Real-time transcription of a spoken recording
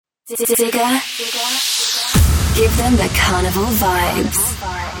Digger. Give them the carnival vibes.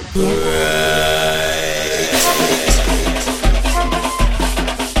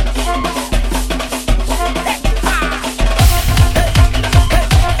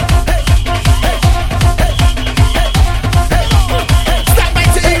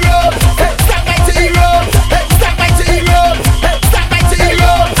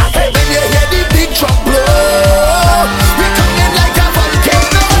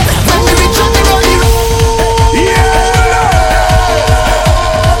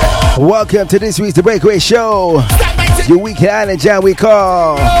 Welcome to this week's The Breakaway Show. Your weekend island jam we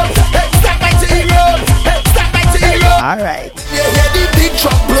call. Alright.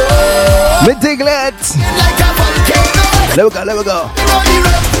 Mid-Diglets. Let we go.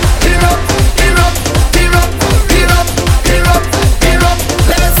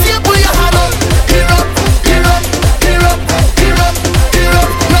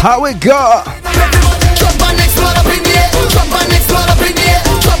 How we go? Jump on next one up in the air. Jump on next one up in the air.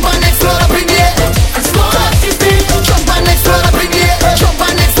 Jump on next one up in the air. Jump on next one up in the air. Jump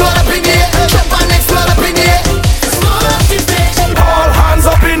on next one up in the air. Jump on next one up in the air. All hands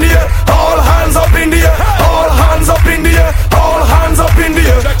up in the air. All hands up in the air. All hands up in the air. All hands up in the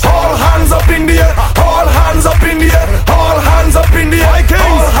air. All hands up in the air. All hands up in the air. All hands up in the air. All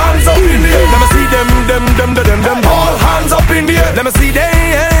hands up in the air. Let me see them. All hands up in the air. Let me see them. All hands up in the air. Let me see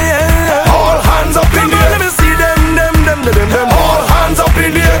them. All hands up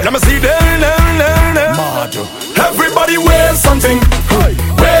in the air. Let me see them. Everybody wear something.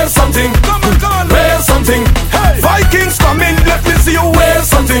 Wear something. Come on. Wear something. Vikings coming. Let me see you wear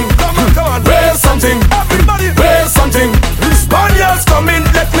something. Come on. Wear something. Everybody wear something. Spaniards coming.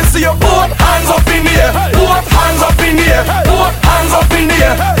 Let me see you both hands up in the air. Both hands up in the air. Both hands up in the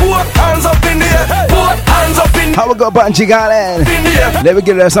air. Both hands up in the air. Both hands up in the air. How we go, Bungie Garland? Let me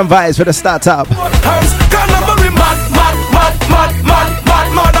give you some vibes for the startup. Hands, can't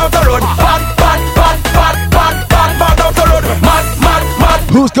mad out the road. Mad out the road. Mad.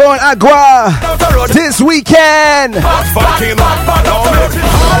 Who's going Agua this weekend?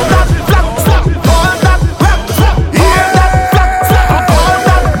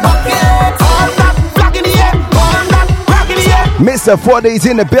 Mr. 40's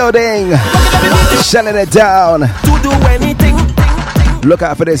in the building, shutting it down. To do anything. Look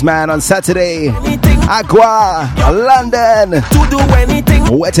out for this man on Saturday. Agua, London. To do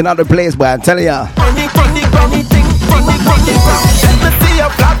anything. Wetting out the place, boy, I'm telling ya. Anything. Let me see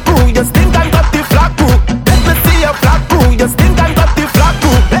your flag crew. You stink and got the flag crew. Let me see your flag crew. You stink and got the flag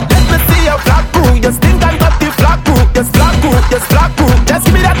crew. Let me see your flag crew. You stink and got the flag crew. Yes, flag crew. Yes, flag crew. Just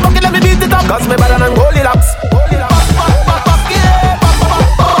give me that bucket, let me beat it up. Cause me better than Goldilocks.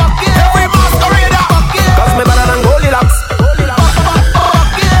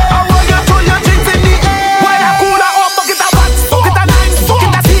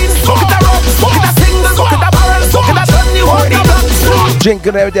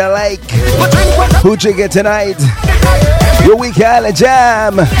 Drinking everything I like. Who drinking tonight? Your weekend island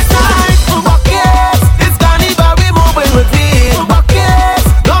jam.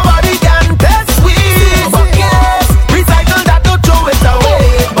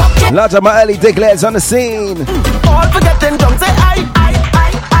 Lots of my early Diglets on the scene. All forgetting drunk, say I.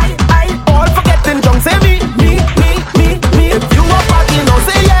 All forgetting drunk, say me. If you are party, no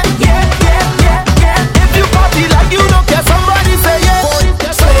say yeah. If you party like you don't care, somebody say yeah.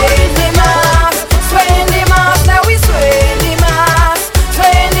 Swaying the mass, now we swaying the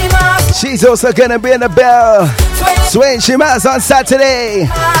mass. She's also gonna be in the bell. Swaying Shimas on Saturday.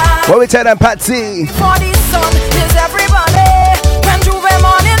 What we tell them, Patsy? For the sun is everybody. When Juve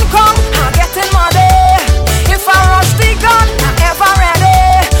morning come, I'm getting money. If I rush the gun, I'm ever ready.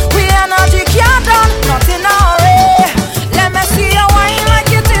 We energy can't done, not in a hurry. Let me see you wine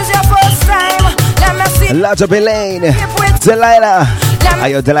like it is your first time. Let me see. Lots of Elaine, Delilah.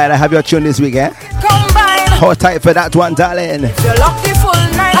 Ayo, Delilah, have your tune this weekend. Combine. Hold tight for that one, darling. You're lucky full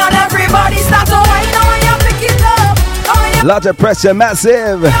night. And everybody start to wine now when you pick it up. Lots of pressure,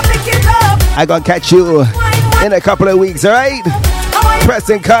 massive. Pick it up. I gonna catch you in a couple of weeks, alright?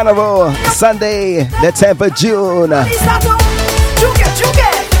 Preston Carnival, Sunday, the 10th of June.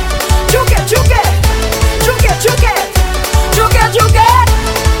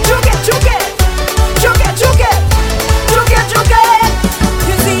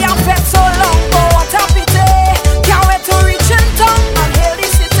 You see, I'm fed so long, but what a pity. Can't wait to reach in town and hail the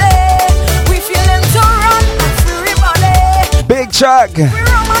city. We feeling to run and free money. Big Chuck,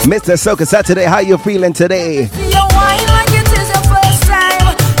 Mr. Soca Saturday, how you feeling today?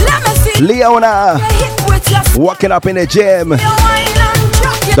 Leona, walking up in the gym.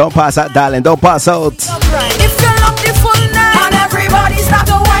 Don't pass out, darling. Don't pass out. If you love the full night and everybody start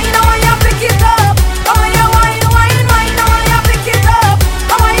to whine, I want you pick it up. I want you whine, whine, whine. I want you pick it up.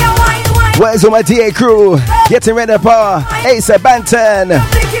 I want you whine, whine. Where's all my DA crew? Getting ready for Asa Banton.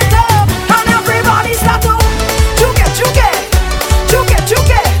 Pick it up and everybody start to juke it, juke it, juke it, juke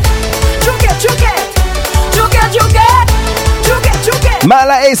it, juke it, juke it, juke it, juke it, juke it, juke it.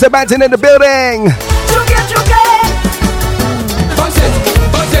 Mala Asa Banton in the building. Juke it, juke it. Bounce it,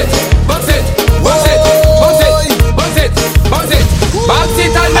 bounce it, bounce it, bounce it, bounce it, bounce it, bounce it, bounce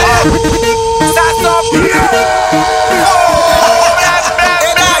it and start up.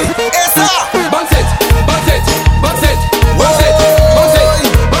 Bounce it, bounce it, bounce it, bounce it, bounce it,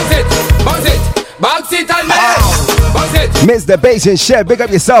 bounce it, bounce it, bounce it and bounce it. Mr. Basin Chef, big up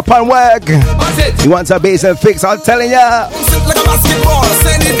yourself on work. Bounce it. You want a basin fix? I'm telling ya. Bounce it like a basketball,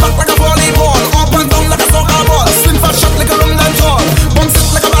 send it back like a volleyball, up and down like a soccer ball, swing for shot like a round and tall. Bounce it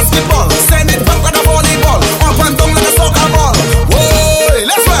like a basketball, send it back like a volleyball, up and down like a soccer ball. Whoa,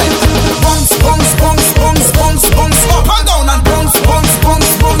 let's ride. Bounce, bounce, bounce, bounce, bounce, bounce, up and down and bounce, bounce, bounce,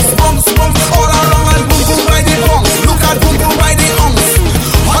 bounce, bounce, bounce, all around and boom, boom, ride the bounce. Look at boom, boom, ride the ounce.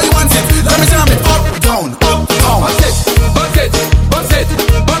 How you want it? Let me jam it up, down, up, down. Bounce it, bounce it, bounce it,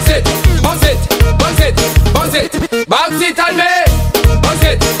 bounce it, bounce it, bounce it, bounce it, bounce it and me. Bounce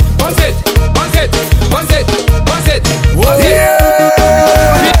it, bounce it, bounce it, bounce it, bounce it.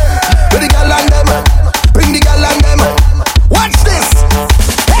 Yeah. Bring the girl and them, bring the girl and them. Watch this.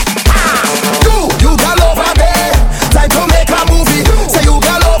 You girl over there, time to make a movie. Say you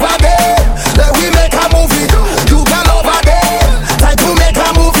girl over there, let we make a movie. You girl over there, time to make a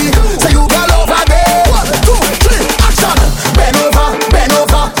movie. Say you girl over there. 1, 2, 3, action. Bend over, bend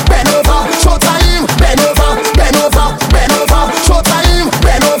over, bend over. Show time. Bend over, bend over, bend over. Show time.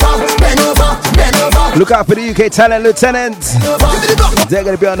 Bend over, bend over, bend over. Look out for the UK Talent Lieutenant. They're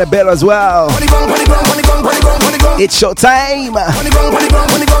gonna be on the bill as well. It's show time.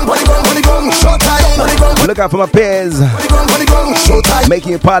 Look out for my peers.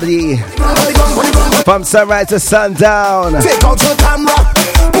 Making a party from sunrise to sundown. Take out your camera,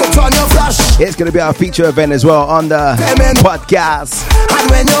 put on your flash. It's gonna be our feature event as well on the podcast. And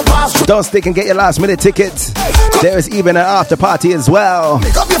when you pass through, Don't stick and get your last minute tickets. There is even an after party as well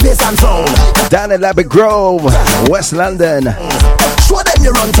pick up your face and phone. down in Abbey Grove, West London. Show them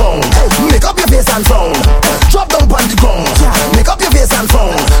you run town. Make up your face and phone. Drop down on the ground. Make up your face and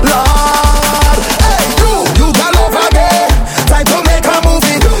phone. Lord, hey you girl over there. Time to make a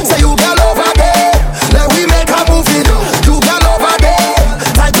movie. Say you girl over there. Let we make a movie. You girl over there.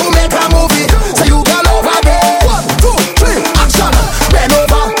 Time to make a movie. Say you girl over there. 1, 2, 3, action. Bend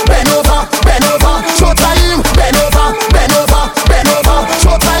over, bend over, bend over. Show time. Bend over, bend over, bend over.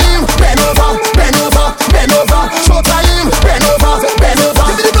 Show time. Bend over, bend over, bend over. Show time. Bend over, bend over.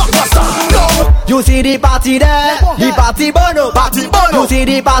 Give me the blockbuster. No. You see the party there, the party bono, Party bono. You see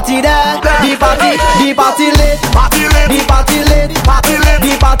the party there, the party lit, Party lit. the party lit, Party lit.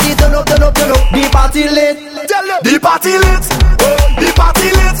 the party turn up, the party lit. The party lit. The party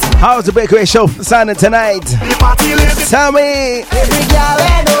lit. How's the Breakaway Show sounding tonight? The party lit. Tell me. Every girl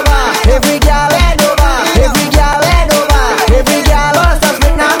hand over, every girl hand over, every girl hand over, every girl wants to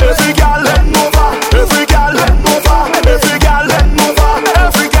split now. Every girl let move over. Every girl let move over. Every girl let move over.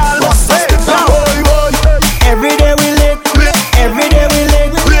 Every girl wants to split now. Every day we lit, every day we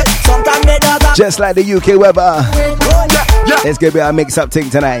lit. Sometimes they don't have Just like the UK weather, Yeah. it's gonna be our mix-up thing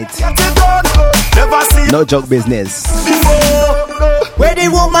tonight. Get it done. Never see No joke business. before. where the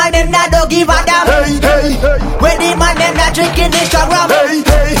woman them that don't give a damn. Hey, hey, hey. Where the man them that drinking Instagram. Hey,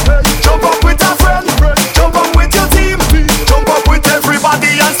 hey, hey. Jump up with a friend. Jump up with your team. Jump up with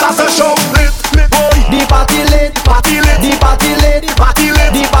everybody and start the show. Lit, lit, boy. The party lit, Party lit. the party lit, The party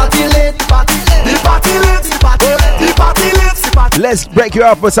lit. the party lit, The party lit. The party lit. The party lit. Let's break you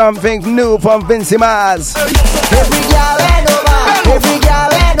up with something new from Vincy Mars. Every girl hand over, every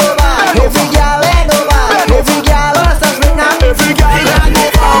girl hand over, every girl hand over, every girl wants to split now. Every girl let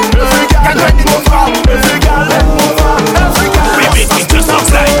move on. Every girl let move on. Every girl let move on. Every girl let move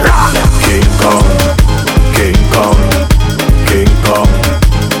on. King Kong, King Kong, King Kong.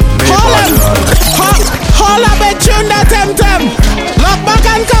 Hold up and tune that temtem. Lock back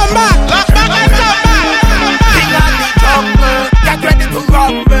and come back. Lock back and come back. King of the jungle, get ready to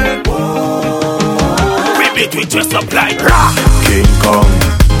rumble. We make it just up like rock. King Kong,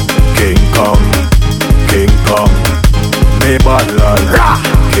 King Kong,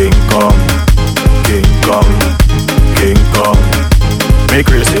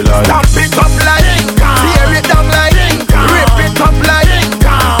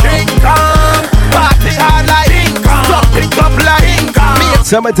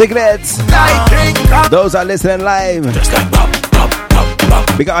 Summer tickets. Those are listening live.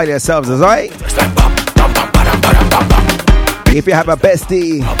 Big up yourselves, alright? If you have a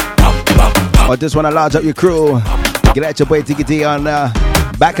bestie or just want to large up your crew, get at your boy Tiki on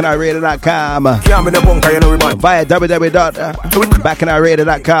bacchanalradio.com via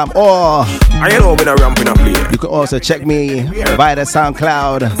www.bacchanalradio.com, or you can also check me via the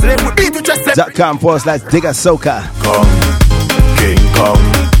SoundCloud.com/Digger Soca. King Kong,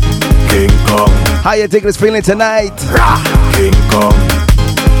 King Kong. How you diggers feeling tonight? King Kong,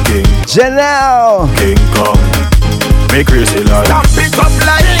 King Janelle, King Kong. Make crazy like Stamp it up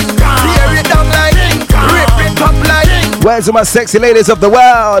like tear it down like rip it up like. where's my sexy ladies of the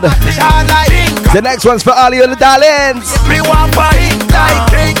world? The next one's for all you little darlings. Me want fight like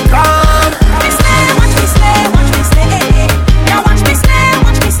King Kong. Watch me slay, watch me slay, watch me slay. Yeah, watch me slay,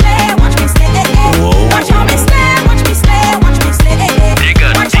 watch me slay, watch me slay. Watch how me slay, watch me slay, watch me slay.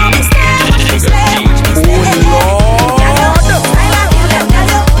 Watch how me slay, watch me slay, watch me slay.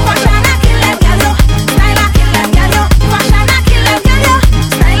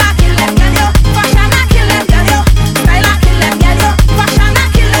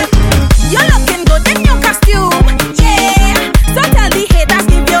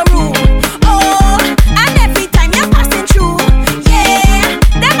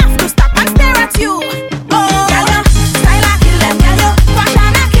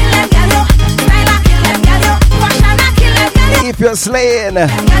 You're slaying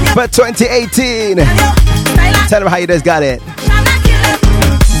for 2018. Tell them how you just got it.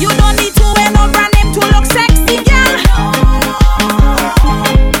 You don't need to wear no brand name to look sexy, girl.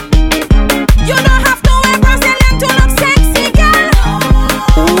 You don't have to wear Brazilian to look sexy, girl.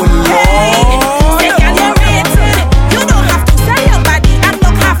 Hey, say girl you're rated. You don't have to sell your body and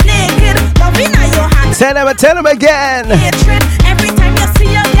look half naked. Loving at your hands. Tell them again. Every time you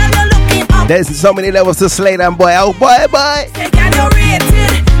see a girl, you're looking up. There's so many levels to slay them, boy. Oh boy, boy. Say girl you're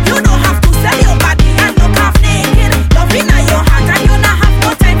rated. You don't have to sell your body and look half naked. Loving at your heart and you don't have no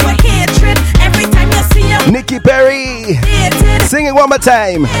time for hatred. Every time you see a Nikki Perry, rated. sing it one more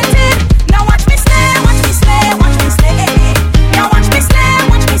time. Now watch me slay, watch me slay, watch me slay. Now watch me slay,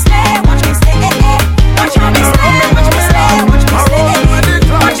 watch me slay, watch me slay. Watch how me slay, watch me slay, watch me slay.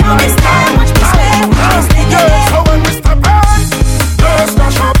 Watch how me slay, watch me slay, watch me slay. So when we step in, let's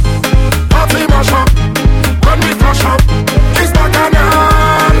mash up, party mash up. When we crash up, it's back on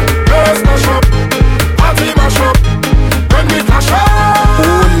all. Let's mash up, party mash up. When we crash up,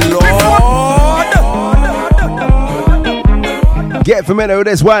 Get familiar with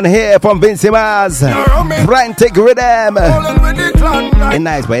this one here from Vincy Mars. Frantic Rhythm. And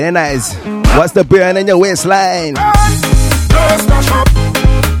nice, boy, and nice. What's the burn in your waistline? let's mash up,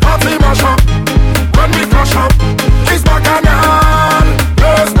 party mash up. When we crash up, it's back on all.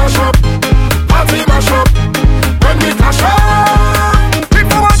 Let's mash up, party mash up. When we crash up,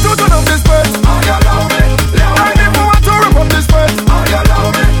 people want to turn up this place. Oh, you love me, love me. People want to rip up this place. Oh, you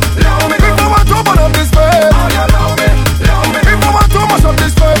love me, love me. People want to burn up this place. Oh, you love me, love me. People want to mash up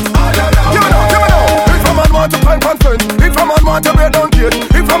this place. Oh, you love me, love me. If a man want to climb on fence, if a man want to wear down gate,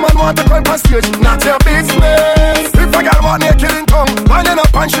 if a man want to climb on stage, not your business. If a girl want to killing tongue, winding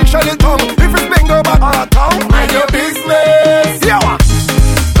up and she shelling tongue. If it's bingo back on a tongue, mind your business. Yeah,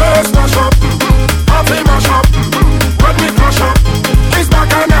 let's mash up, party mash up. When we crash up, it's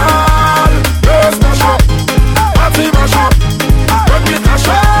back on all. Let's mash up, party mash up. When we crash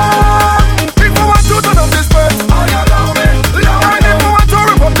up, people want to turn up this place. Oh, you love me, love me. People want to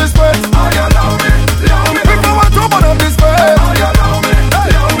rip up this place. Oh, you love me, love me. People want to burn up this place. Oh, you love me,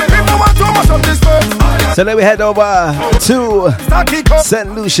 love me. People want to mash up this place. So let me head over to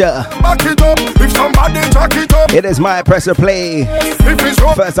St. Lucia. Back it up, if somebody jack it up. It is my pressure play. If it's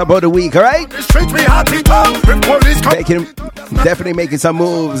wrong, First about the week, alright? straight me heart it up. If police come, Definitely making some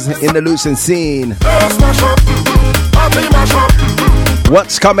moves in the Lucian scene. let's mash up, party mash up.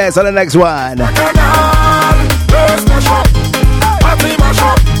 What's comments on the next one? Let's mash up, party mash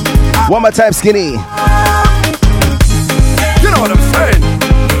up. One more time, Skinny. You know what I'm saying?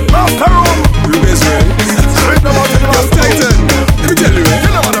 Master room. Yo, Titan, let me tell you,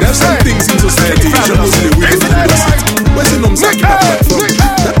 there's some things in society you should know the way to address it. Where's the nonsense that from?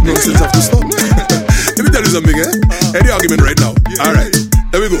 That nonsense have to stop. Let me tell you something, Any argument right now? Alright,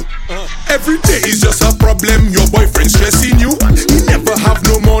 there we go. Every day is just a problem. Your boyfriend stressing you. He never have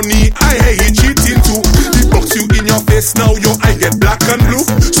no money. I hear he cheating too. He box you in your face. Now your eye get black and blue.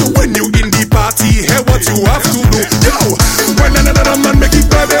 So when you in the party, hear what you have to do. Yo, when another man make it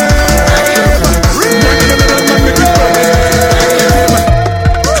better. When another man make it better.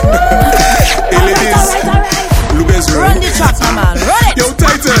 Hey ladies, look as Run the track, man, run it. Yo,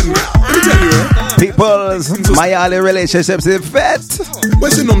 Because my only relationships is fit.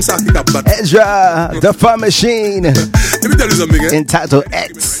 Where's your name, Saki Kabat? Ezra, the fun machine. Let me tell you something, eh? Entitled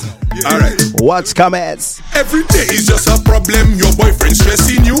X. Alright. What's comments? Every day is just a problem. Your boyfriend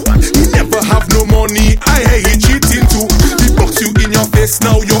stressing you. He never have no money. I hate he cheating too. He box you in your face.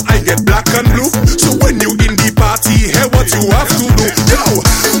 Now your eye get black and blue. So when you in the party, hear what you have to do. Yo,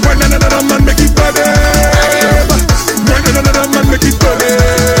 when another man make it for them. When another man make it for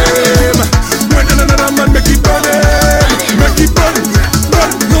them. When another man make it for them. Make it burn.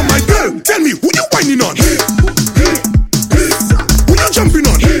 But no, my girl, tell me who you whining on? Who you jumping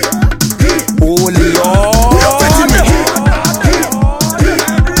on? Oh Lord. Who you petting me?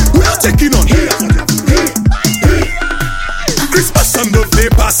 Who you taking on? Christmas and birthday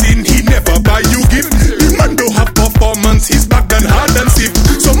passing, he never buy you gift. The man don't have performance, he's back and hard and stiff.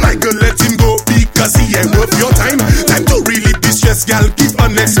 So my girl, let him go because he ain't worth your time. Time to really distress, gal, give a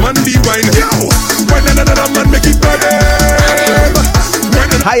next man the wine. Yo, when another man make it for them.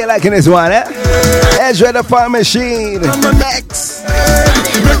 How you liking this one, eh? Ezra the Fun Machine. X.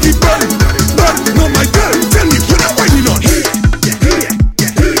 Make it burn, burn. No, my girl, tell me who you whining on?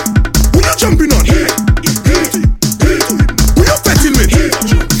 Who you jumping on? Who you petting with?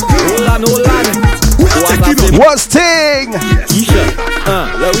 Hold on. Who you taking on? What's ting?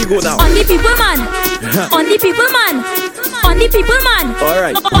 Where we go now? On the people man. On the people man. On the people man.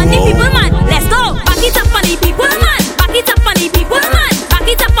 Alright. On the people man. Let's go. Back it up on the people man. Back it up on the people man. Back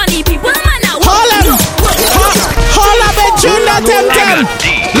it up on the people man. Now Hold up and tune that temtem.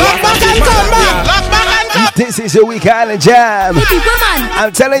 Look back and come back. Look back and come. This is your Week Island Jam. the people man.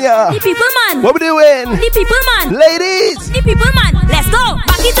 I'm telling you. The people man. What we doing? The people man. Ladies. The people man. Let's go.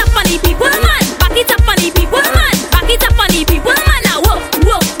 Back it up on the people man. Back it up on the people man. Back it up on the people man. Now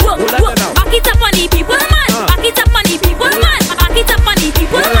back it up on the people man. Back it up on the people man. Back it up on the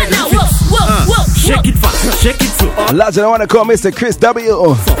people man. Now Shake it fast, shake it so. Lots of I want to call Mr. Chris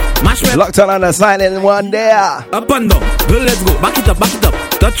W. Marshmallow. Locked on the silent one there. Up and down, girl, let's go. Back it up,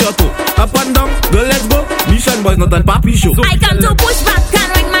 touch your toe. Up and down, girl, let's go. Mission boys, not a papi show. I come to push back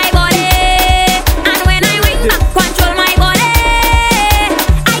and ring my body. And when I ring back, control my body.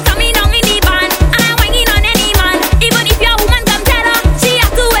 I come in down in the band, and I'm winging on any man. Even if your woman come tell her, she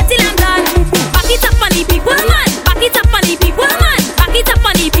has to wait till I'm done. Back it up on the people, man. Back it up on the people, man. Back it up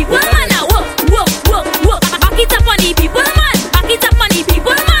on the people, man. Now back it up on the people, man. Back it up on the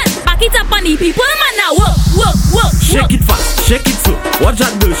people, man. Back it up on the people, man. Now Shake it fast, shake it so. Watch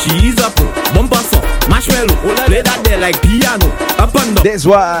that girl, she is a pro. Bumper song, marshmallow. Play that there like piano. Up and down. This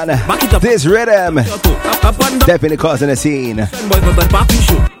one, back it up. this rhythm, up and down. definitely causing a scene. Boys, not a papi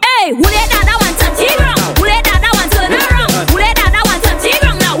show. Hey, who let that one touch it wrong? Who let that one turn around? Who let that one touch it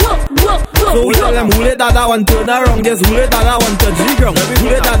wrong? Now So we tell them who let that one turn around. Yes, who let that one touch the ground? Who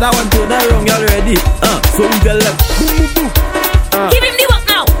let that one turn around? Y'all ready? So we tell them boom, boom, boom. Give him the work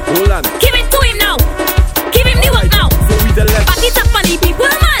now. Hold on. Give it to him now. Give him the work now. So we tell them back it up on the people,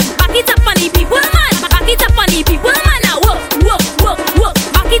 man. Back it up on the people, man. Back it up on the people, man. Now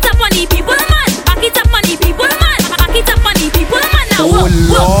back it up on the people, man. Back it up on the people, man. Back it up on the people, man. Now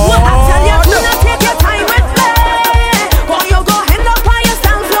I tell you, do not take your time with me, or you go end up by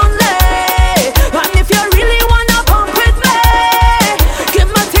yourself lonely. And if you really wanna bump with me, give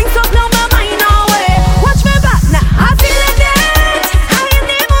my things so blow my mind away. Watch me back now. I feeling it. I am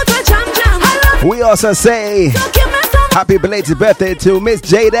the motor jam. I love We also say happy belated birthday to Miss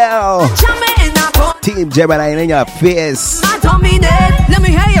J-Dell. Team Gemini in your face. Let me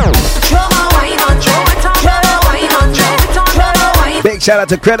hear you. Big shout out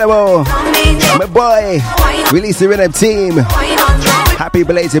to Credible, my boy. Release the rhythm team. Happy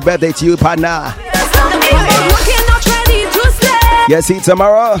belated birthday to you, partner. You see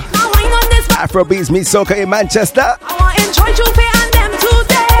tomorrow, Afrobeats meet soca in Manchester.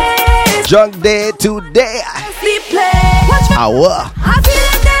 Drunk day today. Hour.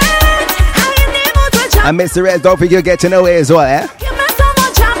 And Mr. Rez, don't forget to get to know it as well, eh?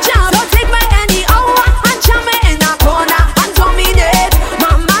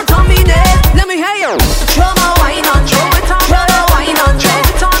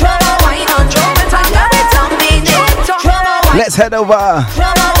 Let's head over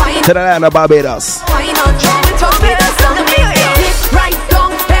to the land of Barbados.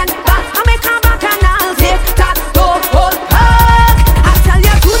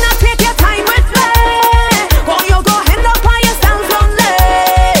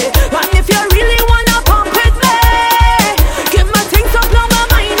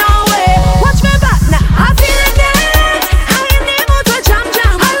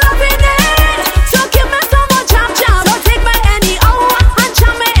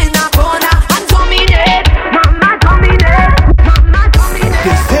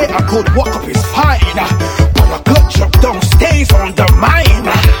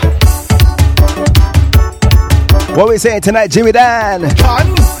 What we saying tonight, Jimmy Dan?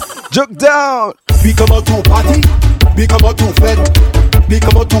 Juke down. We come out to party. We come out to fed. We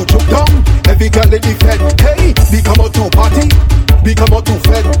come out to juke down. Every girl in the fed. Hey, we come out to party. We come out to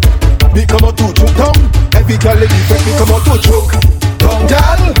fed. We come out to juke down. Every girl in the fed. We come out to juke down,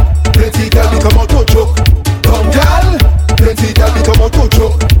 girl. Pretty girl, we come out to juke down, girl. Pretty girl, we come out to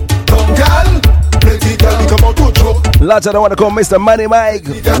juke down, girl. Pretty girl, we come out to juke. Lots of them want to call Mr. Money Mike.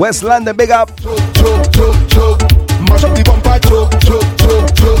 West London, big up. Choke. Mash up the bumper, choke.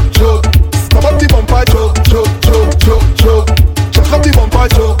 Stop up the bumper, choke. Chuck up the bumper,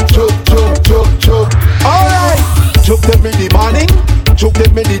 choke. Alright. Choke them in the morning, choke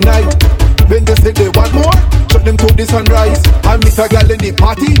them in the night. When they say they want more, chuck them to the sunrise. I meet a girl in the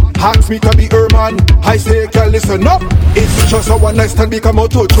party, ask me to be her man. I say, girl, listen up. It's just a one night stand, we come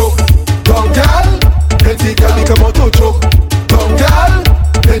out to choke. Down, girl. Plenty girl, we come out to choke. Down, girl.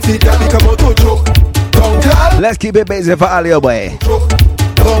 Plenty girl, we come out to choke. Down, girl. Let's keep it busy for all your boy.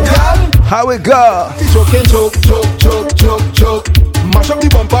 Down, girl. How we go? Choke. Mash up the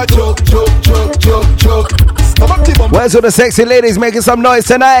bumper, choke. Stop up the bumper. Where's all the sexy ladies making some noise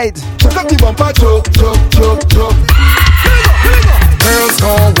tonight? Chuck up the bumper, choke. Girls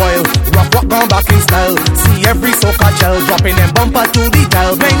gone wild, rock gone back in style. See every soca gel dropping them bumper to the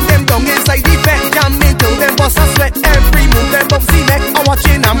dial. Bring them down inside the bed, jam till them bust a sweat. Every move them bouncy neck. I'm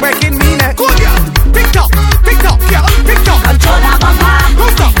watching, I'm breaking me neck. Go girl, pick up, girl, pick up. Control the bumper. Go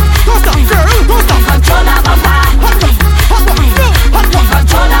stop, girl, go stop. Control the bumper. Hot one.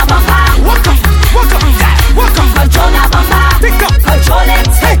 Control the bumper. Walk up. Control the bumper. Pick up, control it.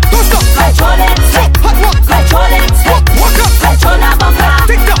 Hey, go stop. Control it. Hot one. Control it. Walk up. Control the bumper.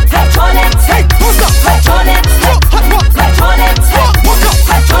 Pick up, control it. Hey, go stop. Control it. Hot one. Control it. Walk up.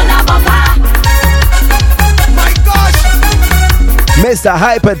 Control the bumper. My gosh. Mr.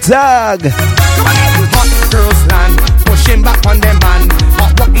 Hyper Dog. Hot girls land, pushing back on them man.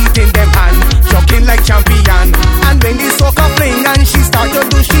 Hot walk eating them hand, joking like champion. And when the soca fling and she start to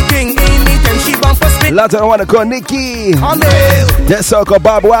do she thing, anytime she bump a spin. Lots of them want to call Nikki. Hello. The soca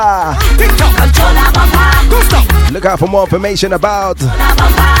Babwa. TikTok. Control the bumper. Go stop. Look out for more information about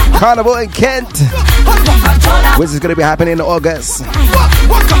Carnival in Kent, which is going to be happening in August.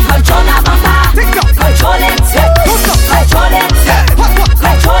 Walk up. Control the bumper. TikTok. Control it. Go stop. Control it.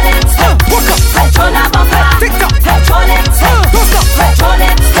 Control it. Walk up. Control the bumper. TikTok. Control it. Go stop. Control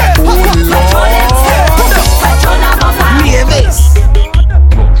it. Control it. Control the bumper. Nieves.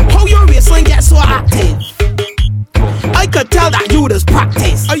 How your wrestling gets so active? I could tell that you just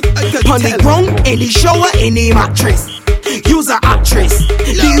practice. On the ground, in the shower, in the mattress. You's an actress.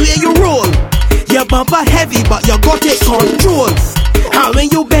 The way you roll, your bumper heavy, but you got it control. And when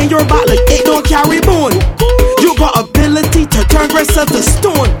you bend your back, like it don't carry bone. You got ability to turn wrestle to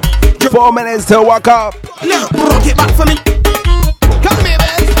stone. 4 minutes to walk up. Now, rock it back for me. Come here,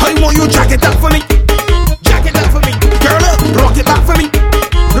 man. I want you jack it up for me. Jack it up for me. Girl, rock it back for me.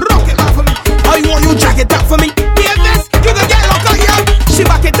 Rock it back for me. I want you jack it up for me. Yeah, this, you can get locked on, yeah. She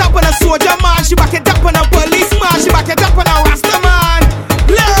back it up on a soldier man. She back it up on a policeman. She back it up on a rasta man.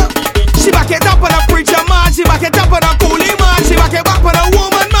 Love. She back it up on a preacher man. She back it up on a coolie man. She back it back on a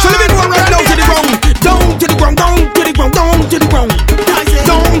woman man. So let me go right down to the ground. Down to the ground, down to the ground, down to the ground.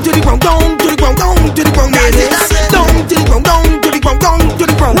 Down to the ground, down to the ground, down to the ground. Down to the ground, down to the ground, down to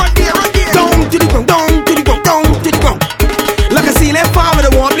the ground. Down to the ground, down to the ground, down to the ground. Like a ceiling fan with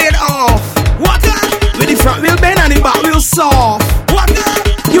the one blade off. What? With the front wheel bend and the back wheel soft. What?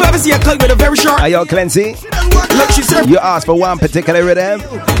 You ever see a cut with a very short? Are you Clancy? Look, she said. You asked for one particular rhythm.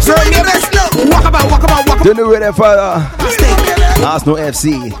 Sir, me best look. Walk about, walk about, walk about. Do the rhythm for Arsenal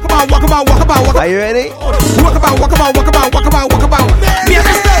FC. Walk about, walk about, walk about. Are you ready? Walk about, walk about, walk about, walk about, walk about. Me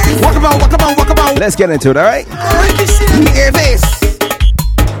best look. Walk about, walk about, walk about. Let's get into it, alright? Nervous.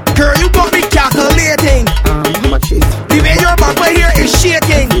 Girl, you got me calculating. How much is? The way your bumper here is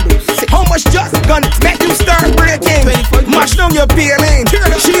shaking. How much just gonna make you start breaking? Mash down your peeling.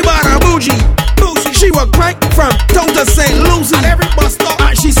 She bought a bougie. She was crank from town to St. Lucie. And every bus stop.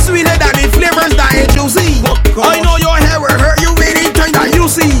 And she's sweeter than the flavors that ain't juicy. I know your hair will hurt you anytime that you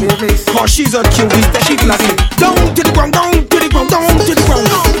see. Cause she's a cutie. She classy. Down to the ground, down to the ground, down to the ground.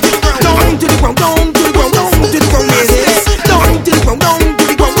 Down to the ground, down to the ground, down to the ground. Down to the ground, down to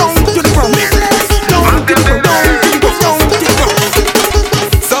the ground, down to the ground. Down to the ground, down to the ground, down to the ground.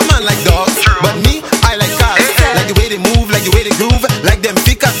 Some man like dogs, but me, I like cats. Like the way they move, like the way they groove, like them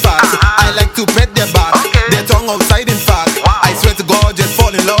thick and fast. I like to pet their back, their tongue outside in fact. I swear to God, just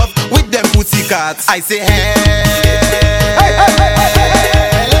fall in love with them pussy cats. I say hey,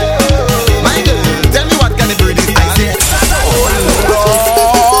 my girl, tell me what kind of bird is I say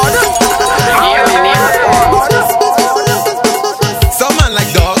man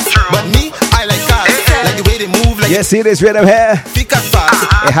like dogs, but me, I like cars. Like the way they move, like you see this rhythm here? pick up fast.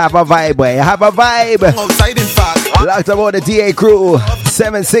 It have a vibe, boy. It have a vibe. Outside in fact. Locked about the DA crew.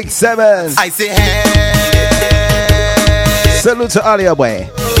 767. I say hey. Salute to all your boy.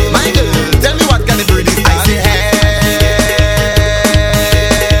 My girl, tell me what kind of bird is that? I say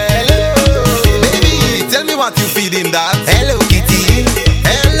hello. Baby, tell me what you feeding that? Hello, kitty.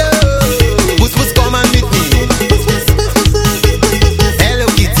 Hello. Puss, puss, come and meet me. Hello,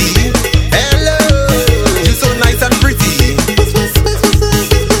 kitty. Hello. You so nice and pretty.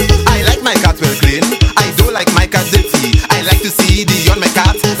 I like my cat well clean. I don't like my cat dirty. I like to see the on my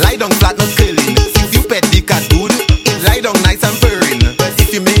cat lie down flat, not curling. If you pet the cat good, it lie down nice and purring. But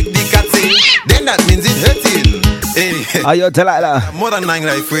if you make the cat sing, then that means it's hurting. Hey. Are you Delilah? More than 9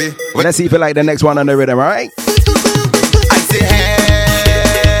 life way. Let's see if you like the next one on the rhythm, alright? I say hello.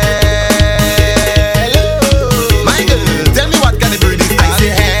 My girl, tell me what kind of bird is that? I say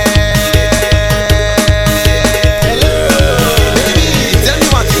hello. Baby, tell me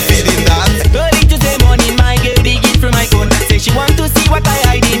what you feeding that? Early Tuesday morning, my girl digging through my phone. Say she want to see what I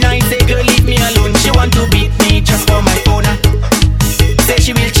hide in. I say, girl, leave me alone. She want to beat me just for my phone. Say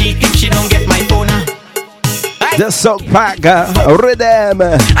she will cheat if she don't get my phone. The Soak Pack rhythm.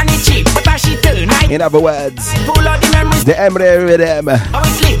 And it's cheap, but as she turn, In other words, pull out the memories. the Emre rhythm. How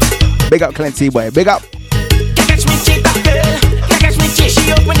it's lit. Big up Clancy, boy. Big up. Catch me cheat, that girl. Catch me cheat.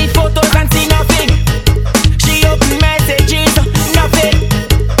 She open the photos and see nothing. She open messages, nothing.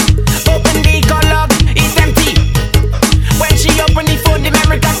 Open the call log, it's empty. When she open the phone, the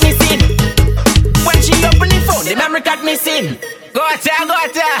memory card missing. When she open the phone, the memory card missing. Go at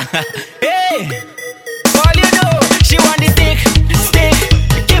her. Hey, all you know, she want the stick.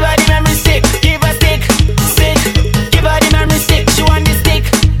 Give her the memory stick. Give her stick. Give her the memory stick. She want the stick.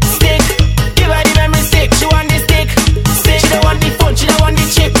 Give her the memory stick. She want the stick. She don't want the phone. She don't want the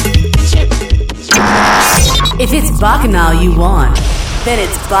chip. If it's Bacchanal you want, then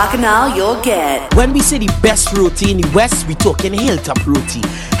it's Bacchanal you'll get. When we say the best roti in the West, we talking Hilltop roti.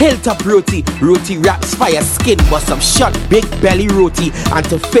 Hilltop roti wraps fire skin for some short big belly roti, and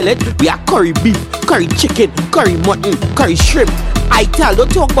to fill it, we have curry beef, curry chicken, curry mutton, curry shrimp. I tell, don't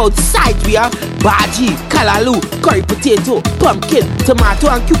talk about sides, we have bhaji, kalalu, curry potato, pumpkin, tomato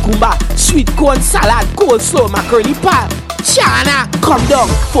and cucumber, sweet corn salad, coleslaw, macaroni pie. China, come down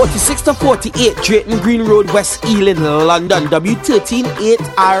 46 to 48 Drayton Green Road, West Ealing, London, W13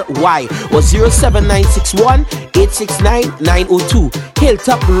 8RY or 07961 869 902.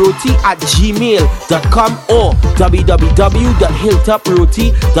 hilltoproti@gmail.com or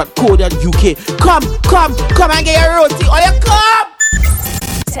www.hilltoproti.co.uk. Come and get your roti. Oh, you come!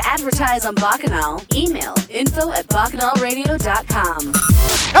 To advertise on Bacchanal, email info@bacchanalradio.com.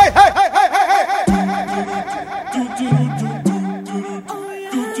 Hey!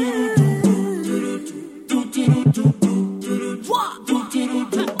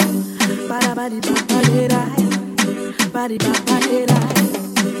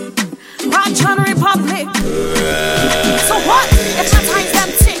 Marchon Republic. So what if my time's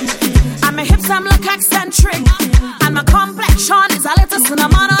them tick? And my hips them look eccentric, and my complexion is a little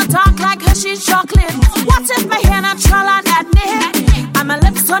cinnamon or dark like Hershey's chocolate. What if my hair natural and ethnic, and my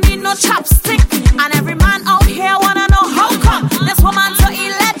lips don't need no chapstick? And every man out here wanna know how come this woman so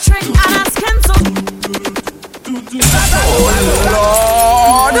electric and her skin so.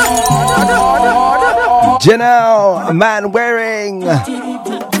 Janelle, man wearing.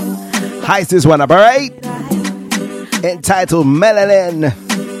 Heist this one up, alright? Entitled Melanin.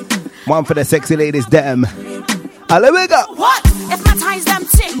 One for the sexy ladies, them. Let me go. What if my ties them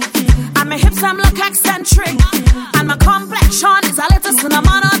tick, and my hips them look eccentric, and my complexion is a little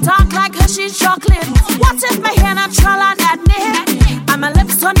cinnamon or dark like Hershey's chocolate? What if my hair natural and ethnic, and my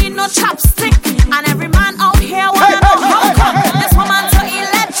lips don't need no chapstick? And every man out here wanna know how come this woman so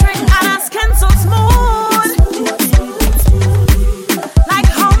electric and her skin so smooth, like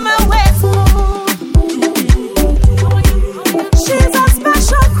how my waist smooth. She's a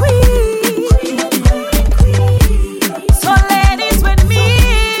special queen. So ladies with me,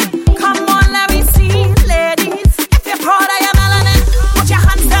 come on, let me see. Ladies, if you're proud of your melanin, put your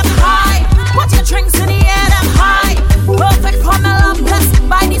hands them high, put your drinks in the air them high. Perfect for my love, blessed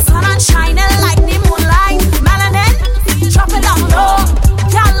by the sun and shining like the moonlight. Melanin, drop it down low.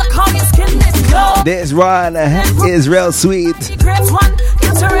 Girl, look how your skin is glow. This one is real sweet. Great one,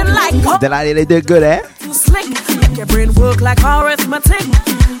 glittering like gold. The lady, they did good, eh? Too slick, make your brain work like arithmetic.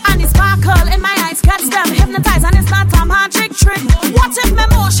 And the sparkle in my eyes gets them hypnotized, and it's not a magic trick. What if my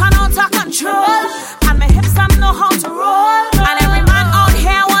motion out of control, and my hips them know how to roll? And every man out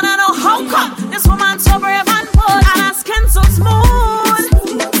here wanna know how come this woman so brave and bold, and her skin so smooth,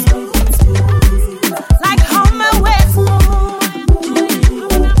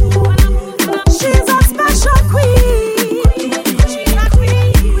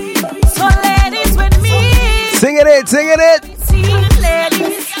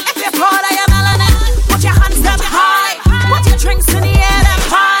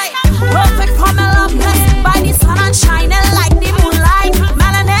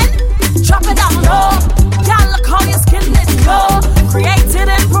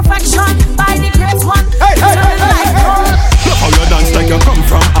 perfection by the great one. Look how you dance like you come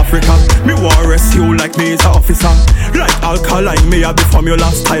from Africa. Me war rescue like me is an officer. Like alkaline, me a be formula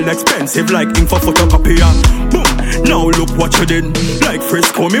style expensive like ink for photocopier. Boom, now look what you did. Like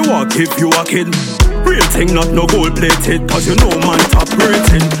Frisco, me walk if you a kid. Real thing, not no gold plated, cause you know man top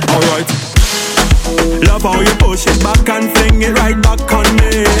rating. Alright. Love how you push it back and fling it right back on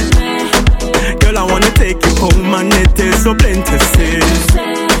me. Girl, I wanna take you home and it is so plain to see.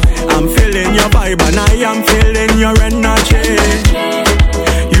 I'm feeling your vibe and I am feeling your energy.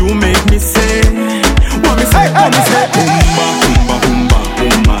 You make me say, what me say, what me say. Oomba, oomba, oomba,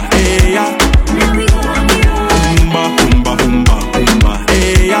 oomba, hey ya. Oomba, oomba, oomba, oomba,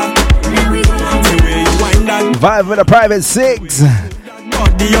 hey ya. The way you wind that Vibe with a private 6.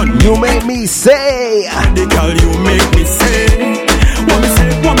 You make me say. The girl you make me say. What me say,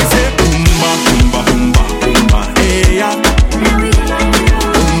 what me say. Oomba, oomba, oomba, oomba, hey ya.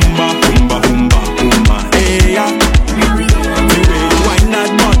 Oomba, oomba, oomba, oomba, hey ya. The way you wind that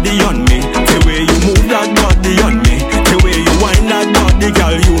body on me, the way you move that body on me, the way you wind that body,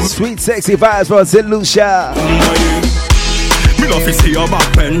 girl, you. Sweet sexy vibes from St. Lucia. Me love to see your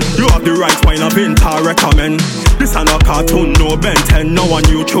back pen. You have the right wine up in I recommend. This a no cartoon, no Ben 10. Now on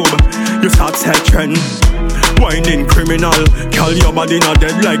YouTube, you start set trend. Whining criminal, call your body not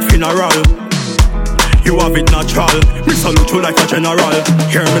dead like funeral. You have it natural, me salute you like a general.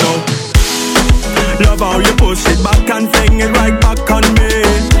 Hear me now. Love how you push it back and fling it right back on me.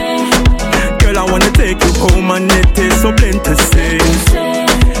 Girl, I wanna take you home and it is so plain to see.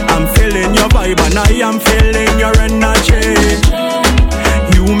 I'm feeling your vibe and I am feeling your energy.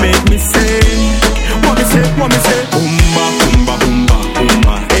 You make me say, what me say, what me say. Oomba, oomba, oomba,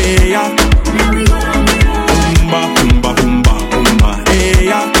 oomba, hey ya. Oomba, oomba, oomba, oomba, hey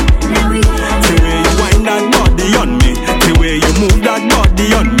ya. The way you wind that body on me, the way you move that body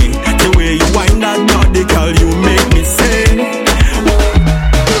on me, the way you wind that body, girl, you make me say.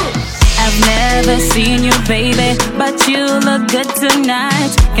 I've never seen you, baby, but you look good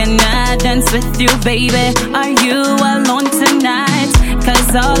tonight. Can I dance with you, baby? Are you alone tonight?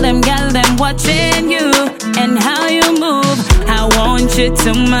 Cause all them gal, them watching you and how you move. I want you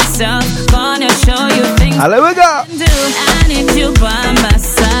to myself, gonna show you things Hello, we go. do. I need you by my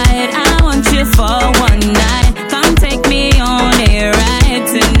side. I want you for one night. Come take me on a ride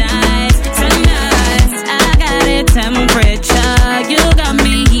tonight. Tonight, I got a temperature. You got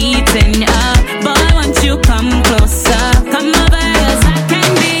me heating up. Boy, won't you come closer? Come over, 'cause I can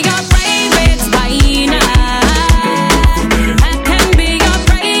be your private winer. I can be your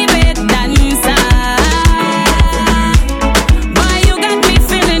private dancer. Boy, you got me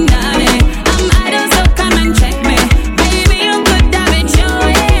feeling naughty. I'm idle, so come and check me. Baby, you could have it your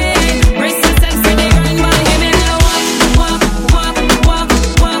way. Brace yourself for the grind, boy. Give me that walk, walk, walk, walk,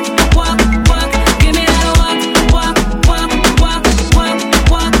 walk, walk, walk. Give me that walk, walk, walk, walk, walk,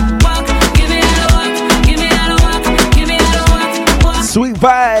 walk, walk. Give me that walk, give me that walk, give me that walk, walk. Sweet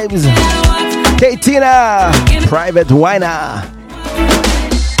vibes. Katina, private winer.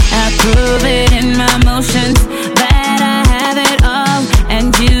 I prove it in my motions that I have it all,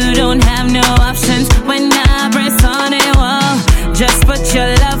 and you don't have no options when I press on a wall. Just put your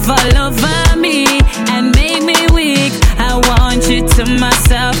love all over me and make me weak. I want you to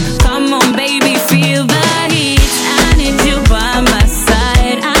myself. Come on, baby, feel the heat. I need you by my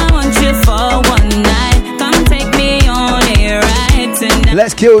side. I want you for one night. Come take me on a ride tonight.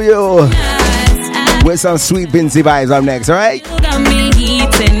 Let's kill you with some sweet Bincy vibes up next, alright? You got me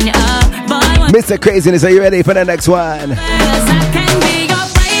heating up, boy. Mr. Craziness, are you ready for the next one? Cause I can be your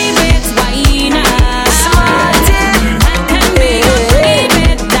private winer. I can be your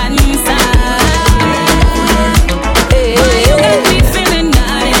private dancer. Boy, you got me feeling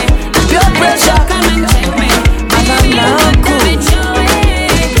naughty. Pure pressure. Come and check me. Baby, you could have it your way.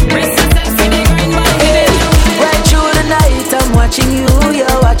 Brace yourself for the grind, boy. Give it your way. Right through the night, I'm watching you,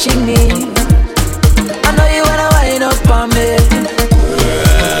 you're watching me. I know you wanna wind up on me.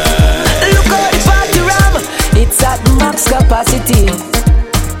 Look how the party ram, it's at max capacity.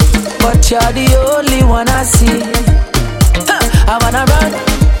 But you're the only one I see. I wanna run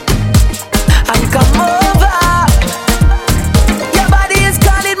and come over. Your body is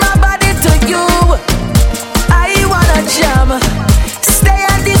calling my body to you. I wanna jam, stay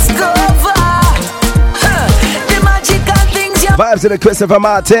and discover the magical things you Vibes to the Christopher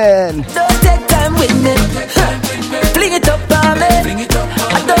Martin. don't take time with me. Fling it up on me.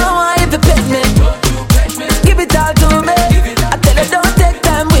 I don't want you to pet me. Give it all to me. I tell you don't take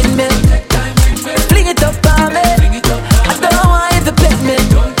time with me. Fling it up on me. I don't want you to pet me.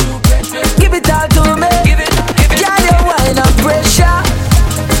 Give it all to me. Yeah, you wine and pressure.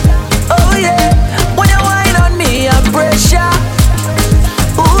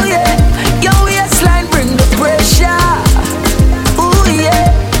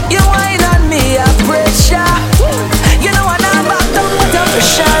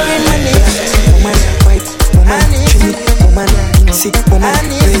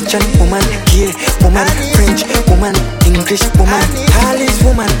 selfish woman. All is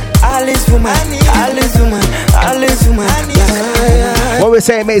woman, all is woman, all is woman, all is woman. What we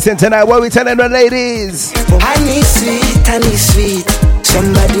saying, Mason, tonight? What we telling the ladies? Honey sweet, honey sweet.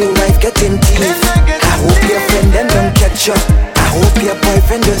 Somebody wife getting teeth. I hope your friend them don't catch up. I hope your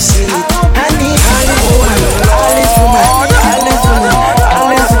boyfriend don't see it. Honey, all is woman, all is woman, all is woman,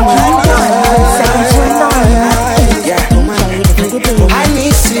 all is woman.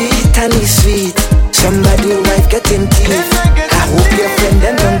 Honey sweet, honey sweet. Somebody wife getting teeth. I hope your friend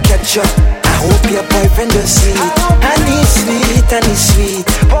them don't catch up. I hope your boyfriend don't see it. Honey sweet.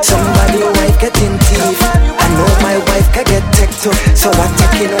 Somebody wife getting teeth. I know my wife can get teched up, so I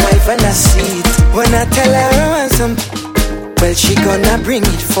take in wife and I see it. When I tell her I want some, well she gonna bring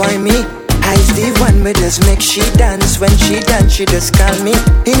it for me. I's the one me just make she dance. When she dance, she just call me.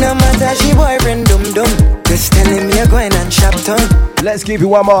 It no matter she boyfriend dum dum. Just tell him you're going and shop town. Let's give you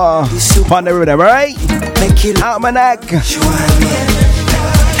one more on the rhythm, right? Make it Almanac. She want me,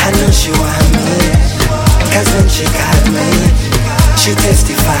 I know she want me. Cause when she called me, she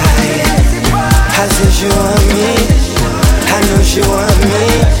testified. I said she want me, I know she want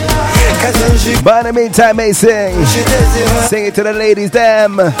me. Cause when she But in the meantime, Mason, sing it to the ladies,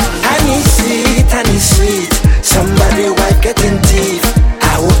 them. honey sweet. Somebody wife getting teeth.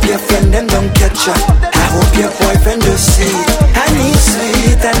 I hope your friend them don't catch up. I hope your boyfriend don't see it. Honey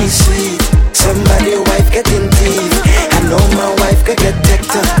sweet. Somebody wife getting teeth. I know my wife could get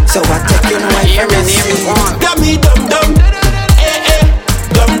decked up, so I take in wife and I see it. Got me dum dum,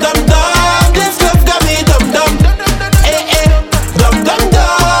 dum dum dum. This love got me dum dum, dum dum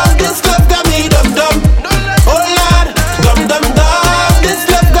dum. This love got me dum dum. Oh Lord, dum dum dum. This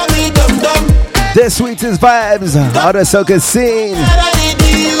love got me dum dum. The sweetest vibes of the soca scene.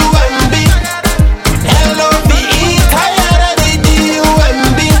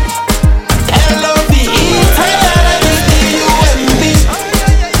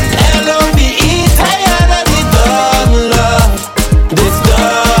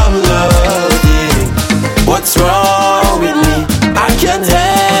 What's wrong with me? I can't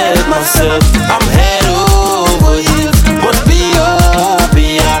help myself. I'm head over heels. But be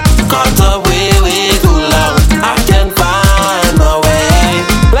caught up way too long. I can't find my way,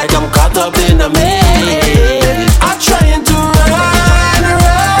 like I'm caught up in a maze. I'm trying to run,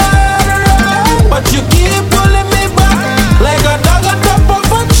 but you keep pulling me back, like a dog on top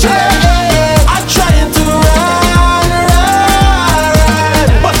of a chain. I'm trying to run,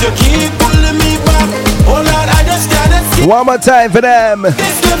 but you keep pulling me back. Oh Lord, I just can't escape. One more time for them.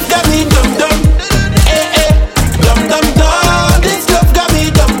 This love got me dum dum, dum dum dum. This love got me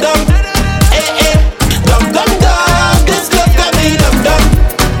dum dum, dum dum dum. This love got me dum dum.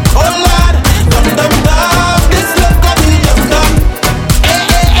 Oh Lord, dum dum dum. This love got me dum dum,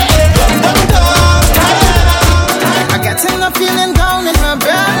 dum dum dum. I got a feeling down in my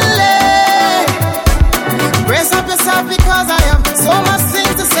belly. Brace up yourself because I have so much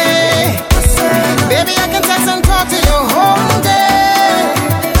things to say. Baby, I can text and talk to you whole day.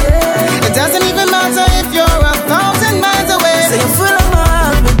 It doesn't even matter if you're 1,000 miles away. Say you're full of my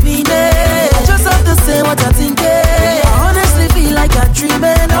heart with me, I just have to say what I think. I honestly feel like I'm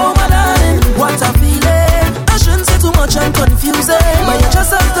dreaming. Oh my darling, what I'm feeling. I shouldn't say too much, I'm confusing, but you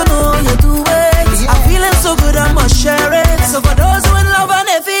just have to know you do it. I'm feeling so good, I must share it. So for those who in love and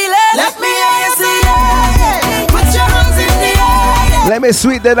they feel it, let me hear you say yeah. Put your hands in the air. Let me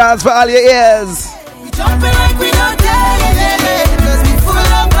sweet the dance for all your ears. Jumping like we don't care, cause we full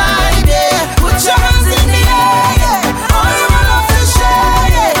of vibe, yeah. Put your hands in the air, all you want love to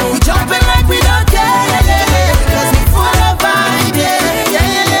share, We jumping like we don't care, cause we full of vibe, yeah.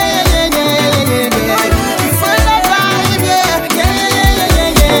 We full of vibe, yeah.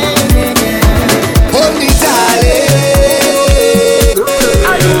 Hold me, darling.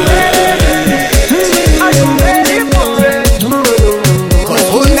 Are you ready? Are you ready for it? Cause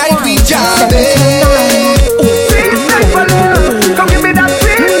all night we jamming.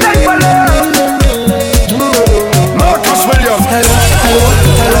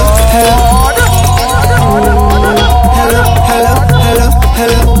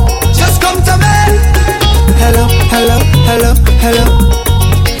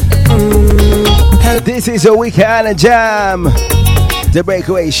 This is your weekend jam, the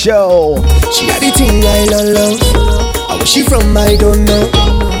breakaway show. She had the thing I love. Where she from I don't know.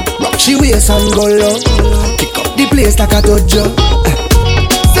 Rock she waist and go low. Kick up the place like a dojo.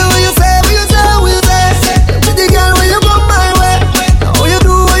 So what you say, what you say, what you say? With the girl when you come my way. What you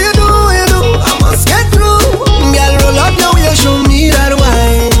do, what you do, what you do? I must get through. Girl roll up your way, show me that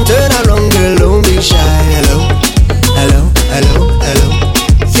wine. Turn around girl, don't be shy. Hello, hello, hello, hello.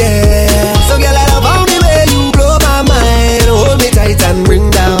 Yeah. So girl I love how the way you blow my mind.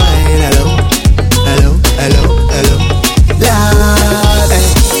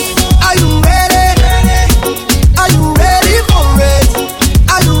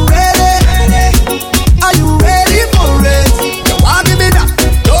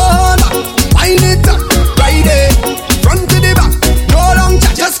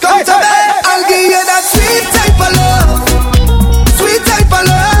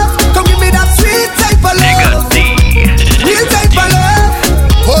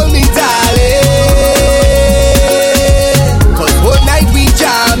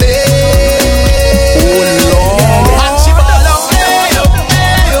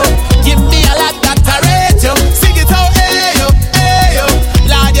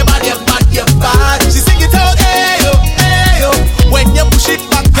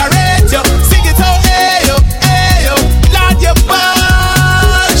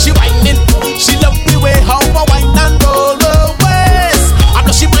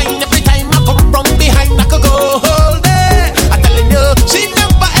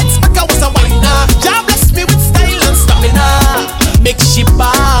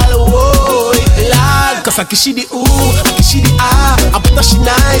 Like she the ooh, like she the ah. I put her she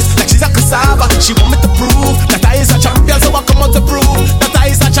nice, like she's a cassava. She want me to prove that I is a champion, so I come out to prove that I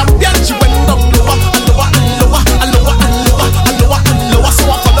is a champion. She went down lower and lower and lower and lower and lower and lower and lower. So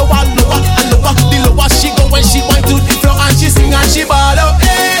I follow her lower and lower. The lower she go when she went to the floor and she sing and she ball out.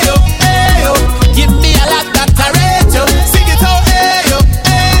 Hey yo, give me a lot that I rate you. Sing it out, hey yo,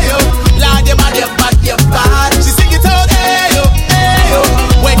 Lord you bad, you bad, you bad. She sing it out, hey yo,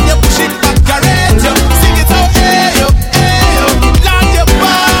 when you push it back, I rate you. Sing it out, hey yo, Lord you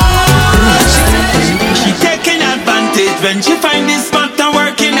bad. She taking advantage when she find this spot and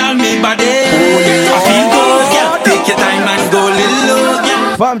working on me body. I feel good, yeah. Take your time and go little,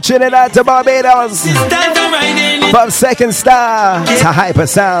 yeah. From Trinidad to Barbados, from Second Star to Hyper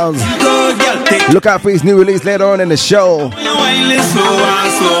Sounds. Look out for his new release later on in the show.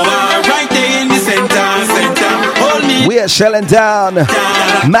 We are shelling down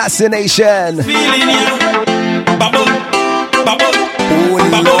Massive Nation. Bubble, bubble,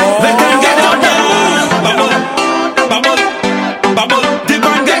 bubble. Let them get on down. Bubble, bubble, bubble. The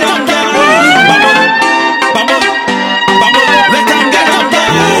band get on down. Bubble, bubble, bubble. Let them get on down.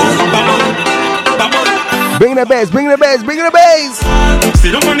 Bubble, bubble. Bring the bass, bring the bass, bring the bass. See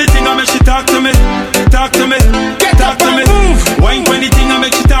the funny thing I make she talk to me, talk to me, talk to me. Wine when the thing I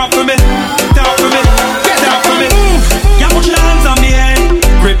make she talk for me, talk for me, talk for me. You put your hands on me head,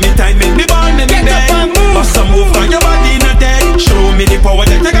 grip me tight, make me bond, make me dead. Bust a move, cause your body not dead. Show me the power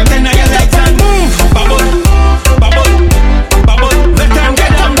that you got in your legs and move. Bubble, bubble, bubble. Let them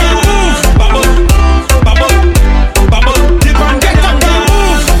get on down. Bubble, bubble, bubble. The band get on down.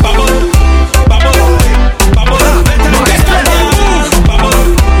 Bubble, bubble, bubble. Let them get on down. Bubble,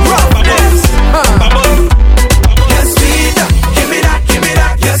 bubble, bubble. Yes, sweet, give me that,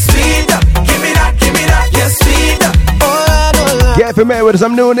 yes, sweet, give me that, yes, sweet. Get familiar with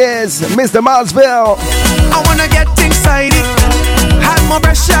some newness, Mr. Marsville. I wanna get inside it, have more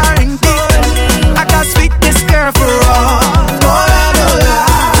pressure in deep. I got sweet this girl for all.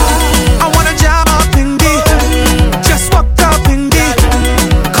 I wanna jam up in deep, just walk up in deep.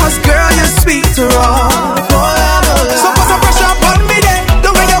 Cause girl, you're sweet to all. So put some pressure upon me there.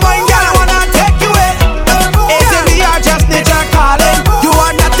 The way you wine, girl, I wanna take you away. ATV are just nature calling. You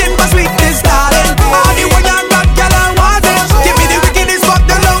are nothing but sweetness, darling. All the way you got, girl, I want it. Give me the wickedness, fuck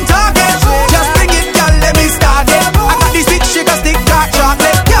the long talking. Just bring it, girl, let me start it. I got this sweet sugar stick, dark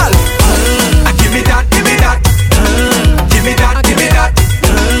chocolate, girl. Give me that, give me that. Give me that, give me that.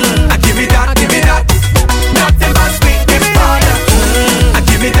 Give me that, give me that. Nothing but sweetness, darling.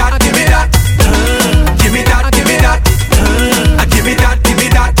 Give me that, give me that. Give me that, give me that. Give me that, give me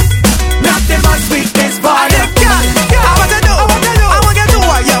that. Nothing but sweetness, darling. Girl, I want to do, I want to do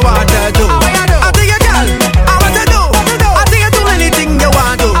what you want to do. I think you, girl, I want to do. I think you do anything you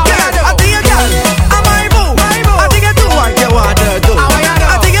want to. Girl, I think you, girl, I'm my boo. I think you do what you want to do.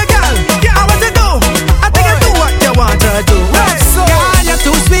 I think you, girl, I want to do. I think you do what you want to do. Girl, you're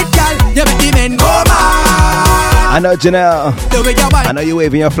too sweet, girl. You make the men go mad. I know Janelle. I know you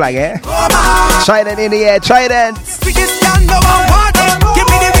waving your flag, eh? Trident in the air, Trident.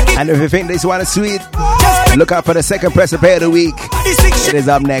 And if you think this one is sweet, look out for the second press play of the week. It is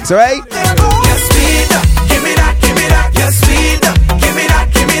up next, alright? Yes, sweet. Give me that, give me that. Yes, sweet. Give me that,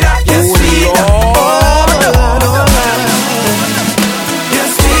 give me that. Yes, sweet. Yes,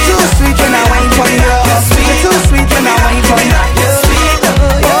 sweet. Too sweet when I wine for you. Yes, sweet. Too sweet when I wine for you. Yes, sweet.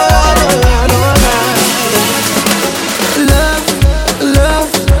 Love, love.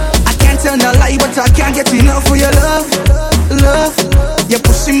 I can't tell no lie, but I can't get enough for your love, love. You're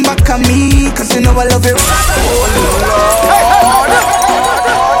pushing back on me, cause you know I love it.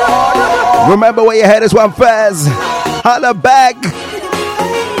 Remember where your head is one first. Holla back.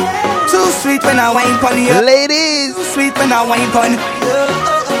 Too sweet when I wine pon you. Ladies. Too sweet when I wine pon you.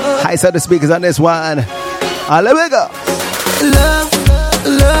 High side the speakers on this one. Holla we go. Love,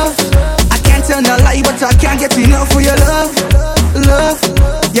 love. I can't tell no lie, but I can't get enough for your love, love.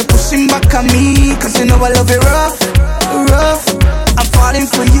 You're pushing back on me, cause you know I love it rough, rough. I'm falling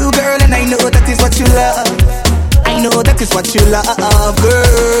for you, girl, and I know that is what you love. I know that is what you love,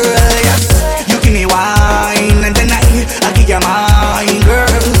 girl, yes. You give me wine, and then I give you mine,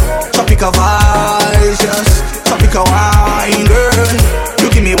 girl. Tropical vibes, yes. Tropical wine, girl. You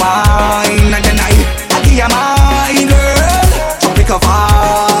give me wine, and then I give you mine, girl. Tropical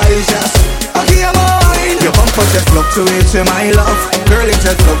vibes, yes. I give you mine. Your bumper just fluctuates to my love, girl, it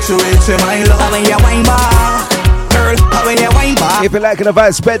just fluctuates to my love. When you wine back, girl, when you wine back. If you like the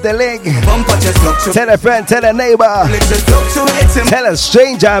vibe, spread the link. Tell a friend, tell a neighbor, tell a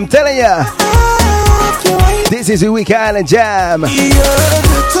stranger, I'm telling ya. You wine This is the Weekend Island Jam. You're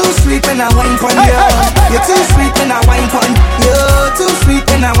too sweet when I wine pon you. You're too sweet when I wine pon. You're too sweet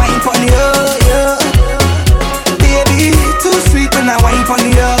when I wine pon you. Baby, too sweet when I wine pon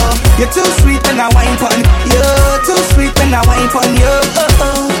you. You're too sweet when I wine pon. You're too sweet when I wine pon you.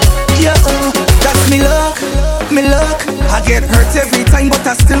 That's me luck, me luck. I get hurt every time, but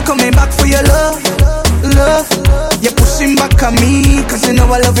I still coming back for your love, love. You're pushing back on me, cause you know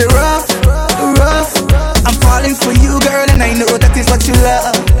I love it rough, rough. I'm falling for you, girl, and I know that is what you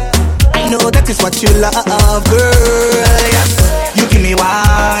love. I know that is what you love, girl. Yes, you give me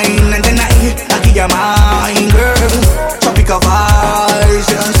wine, and then I give you mine, girl. Tropical vibes,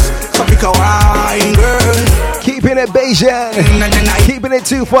 yes, tropical wine, girl. Keeping it Bayesian, keeping it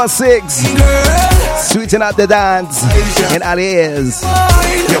 246. Sweeten up the dance in our ears.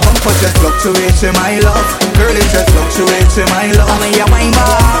 Your bumper just fluctuates, my love. Girl, it just fluctuates, my love. How when you wine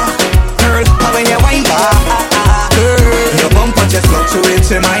back, girl, how when you wine back, girl. Your bumper just fluctuates,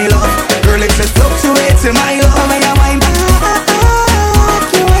 my love. Girl, it just fluctuates, my love. How when you wine back,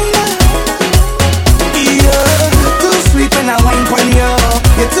 you wine back. You're too sweet when I wine pon you.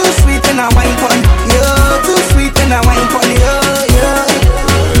 You're too sweet when I wine pon. You're too sweet when I wine pon you.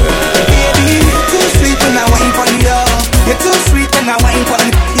 Baby, too sweet when I wine pon you. You're too sweet when I wine pon.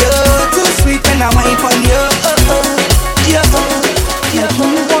 You're too sweet when I wine pon you.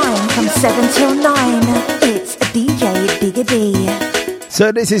 Making wine from 7 till 9. It's DJ Bigger D.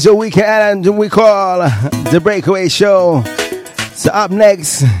 So this is your weekend and we call the Breakaway Show. So up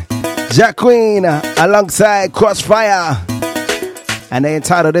next, Jack Queen alongside Crossfire. And they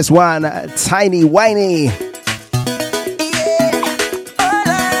entitled this one, Tiny Whiny.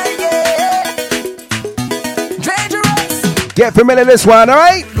 Get familiar with this one,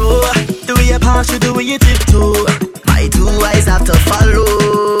 alright? The way you pass, you the way you tiptoe. My two eyes have to follow.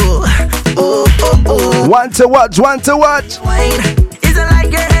 Oh, oh, oh. One to watch, one to watch. Wine isn't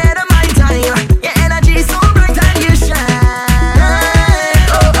like your head of my time. Your energy so bright and you shine.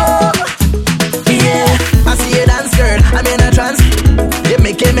 Oh, oh. Yeah, I see you dance, girl. I'm in a trance. You're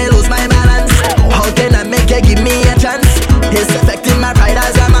making me lose my balance. How can I make you give me a chance? It's affecting my pride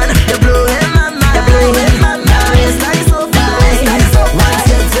as a man. You're blowing my mind. You're blowing my mind. It's like so fine. Want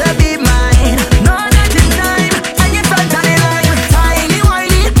you to be mine. No nothing time. And you're front of the line. Tiny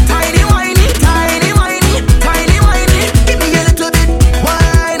whiny, tiny whiny, tiny whiny, tiny whiny. Give me a little bit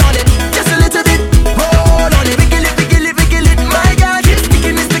wine on it, just a little bit. Roll on it, wiggle it, wiggle it, wiggle it. My God, keep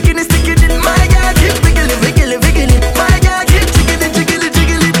sticking it, sticking it, sticking it. My God, keep wiggle it, wiggle it, wiggle it. My God, keep jiggle it, jiggle it,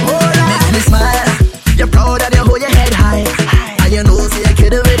 jiggle it. Hold on. Make me smile. You're proud that you hold your head high, and you know say you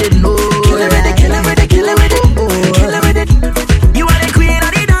kill it with it. No, kill it with it, kill it with it, kill it with it, kill it with it. You are the queen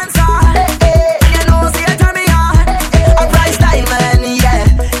of the dancer, and you know say you turn me on. A price diamond, yeah.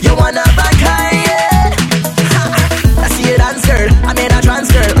 You one of a kind, yeah. I see you dance, girl. I made a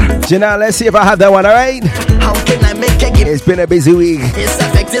trance, girl. Janelle, let's see if I have that one, alright? How can I make you give? It's been a busy week. It's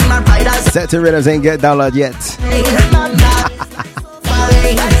affecting my pride as Set to rhythms ain't get download yet.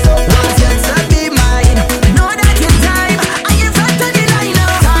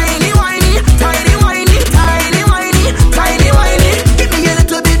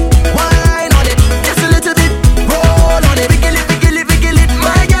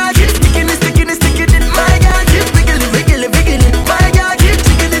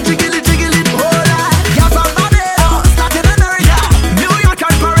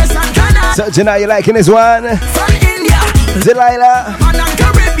 So Janelle, you liking this one? From India, Delilah, and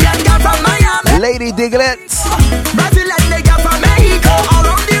Caribbean girl from Miami, Lady Diglett, Brazil and the girl from Mexico.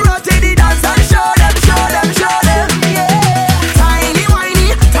 Around the road to the dance and show them, show them, show them. Yeah, tiny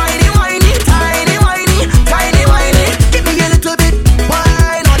whiny, tiny whiny, tiny whiny, tiny whiny. Give me a little bit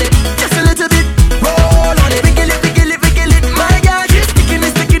wine on it, just a little bit. Roll on it, wiggle it, wiggle it, wiggle it. My God, keep sticking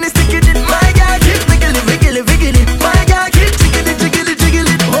it, sticking it, sticking it. My God, keep wiggle it, wiggle it, wiggle it. My God, keep jiggle it, jiggle it, jiggle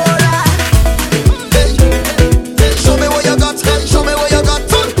it. Hold on. Show me what you got, show me what you got.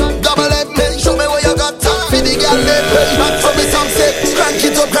 Double M, show me what you got. For the girl, back from me some say, crank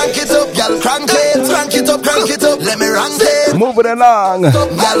it up, girl, crank it up, let me rank it. moving along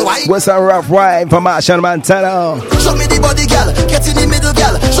with some rough rhyme from Marshall Montano. Show me the body, girl, get in the middle,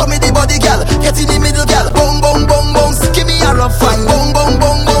 girl. Show me the body, girl, get in the middle, girl. Boom, boom, boom, boom, give me a rough fine. Boom, boom,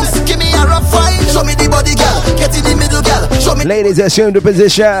 boom, boom, give me a rough fine. Show me the body, girl, get in the middle, girl. Show me. Ladies, assume the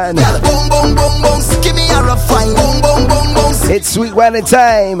position. Boom, boom, boom, boom, give me a rough fine. Boom, boom, boom, boom. It's sweet wedding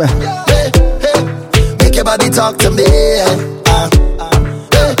time. Hey, hey, make your body talk to me. Hey,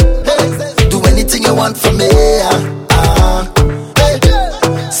 hey, do anything you want from me. Hey,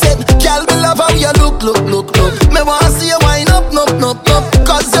 said, girl, me love how you look. Me wanna see you wind up.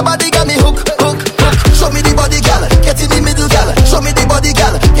 Cause your body got me hook. Show me the body.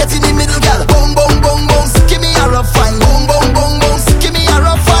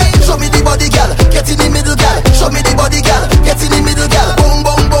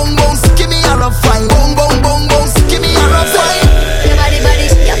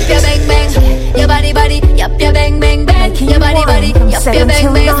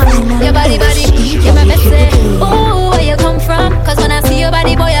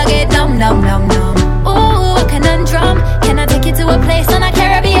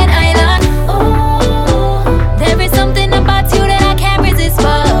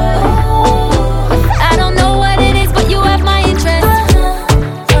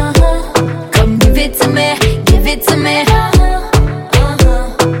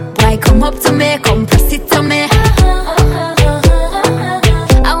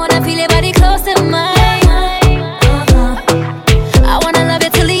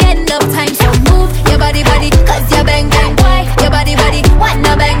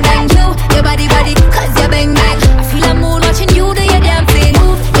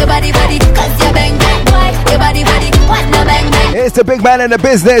 big man in the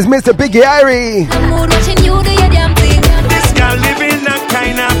business, Mr. Biggie Irie. Mood watching you do your damn thing. This girl live in a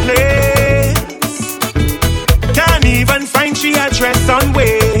kind of place. Can't even find she address on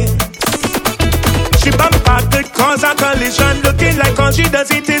way. She bump out the cause a collision. Looking like all she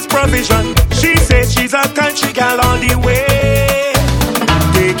does it is provision. She says she's a country gal on the way.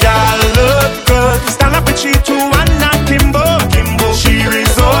 The gal look good. Stand up and she too and not Kimbo. She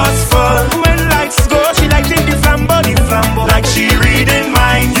resourceful. When lights go, she like take the flambo. Like she reading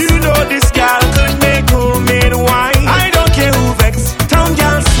minds. You know this gal could make homemade wine. I don't care who vex. Town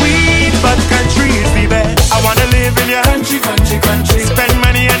gal sweet, but country is the best. I wanna live in your country. Spend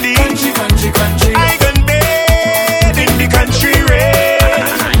money on the country. I can bed in the country rain.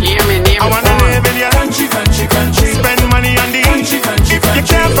 I wanna live in your country. Spend money on the country. If you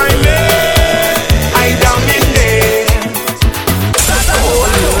can't find me, I down in there.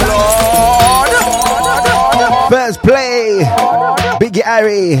 First play, Biggie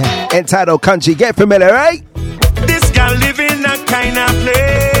Irie, entitled Country. Get familiar, right? This girl live in a kind of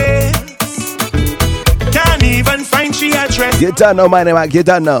place. Can't even find she address. You don't know, my name, you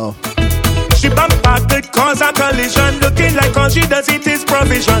don't know. She bump out the cause a collision. Looking like all she does it is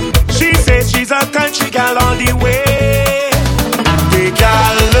provision. She says she's a country gal on the way. The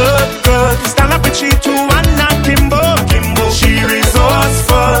gal look good. Stand up and she too and not Kimbo. She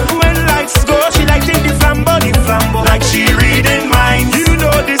resourceful. When lights go, she like take the flambo. Like she reading minds. You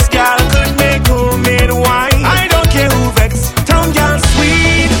know this gal could make homemade wine. I don't care who vex. Town gal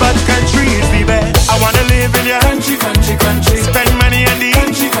sweet, but country is the best. I wanna live in your country. Spend money on the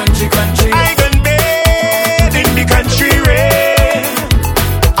country. I can bed in the country rain.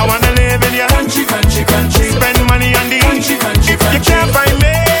 I wanna live in your country. Spend money on the country. If you can't find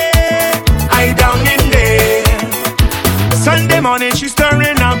me, I down in there. Sunday morning she's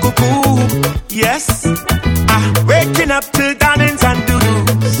stirring a cuckoo. Yes, waking up to dance and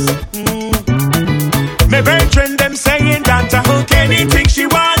doodles. My brethren them saying that I hook anything she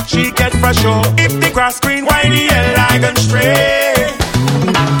want, she get for sure. If the grass green, why the hell I gone straight?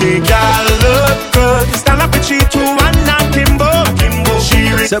 The girl look good. Stand up and she too and not Kimbo.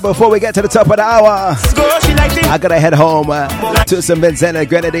 So before we get to the top of the hour, I gotta head home to some Vincent and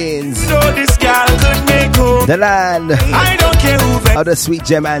Grenadines, So this girl could make home. the land I don't care who vex. of the sweet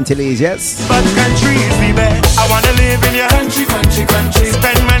gem Antilles, yes? But country is the best. I wanna live in your country.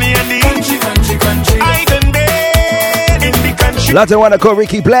 Spend money on the country. I can bed in the country. Lots of wanna call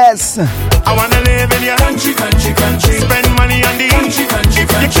Ricky Bless. I wanna live in your country. Spend money on the country.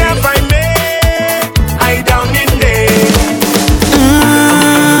 If you can't find me, I down in there.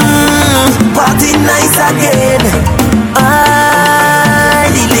 Party nice again.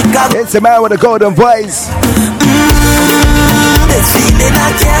 It's the man with the golden voice, This feeling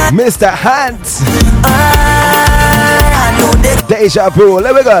I can't. Mr. Hans. I know that. Deja vu.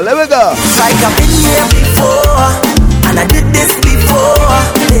 Let me go. Like I've been here before, and I did this before.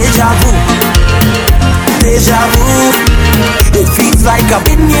 Deja vu. It feels like I've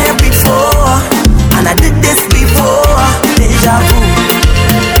been here before, and I did this before. Deja vu.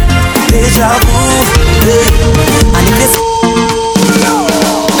 And if it's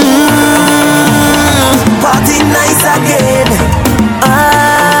party nice again.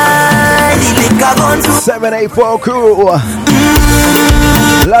 The liquor gone through 784 crew.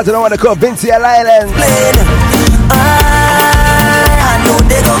 Lots of them want to call Vinci Island. I know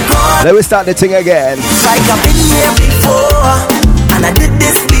they gon' call. Let me start the thing again. Like I've been here before, and I did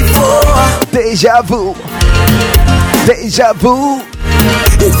this before. Deja vu.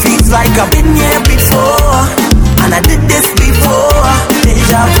 It feels like I've been here before, and I did this before.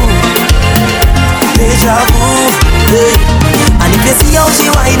 Deja vu. And if you see how she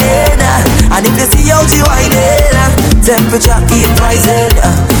whining, temperature keep rising,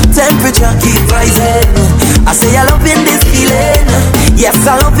 I say I love in this feeling, yes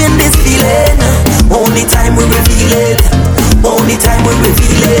I love in this feeling. Only time we reveal it.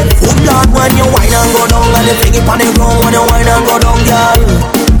 Oh Lord, when you whine and go down, and you fling it on the ground, when you whine and go down, girl.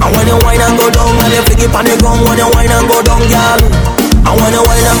 And when you whine and go down, and you fling it on the ground, when you whine and go down, girl. And when you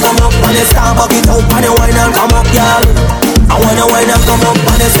whine and come up, and you start back it up, and you whine and come up, girl. And when you whine and come up,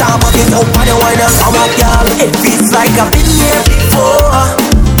 and you start back it up, and you whine and come up, girl. It feels like I've been here before,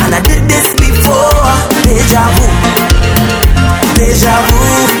 and I did this before. Deja vu.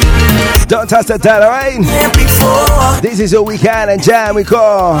 Don't touch the dial, alright? This is your weekend and jam we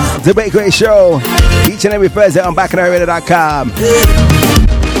call The Bakery Show. Each and every Thursday on BacchanalRadio.com.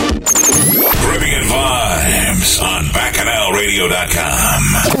 Bringing vibes. Jams on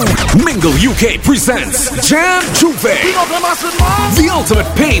BacchanalRadio.com. Mingle UK presents Jam Juve, the ultimate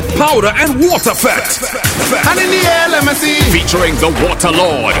paint, powder, and water fest. And in the air, let me see. Featuring the Water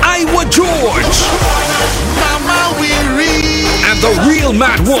Lord, Iowa George. Mama, we read. And the real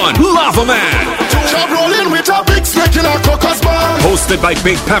mad one, Lava Man. Job rolling with a big snake in a caucus bar. Hosted by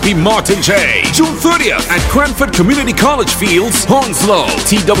Big Pappy Martin J. June 30th at Cranford Community College Fields, Hounslow,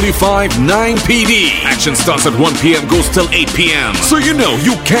 TW5 9PD. Action starts at 1 p.m. goes till 8 p.m. So you know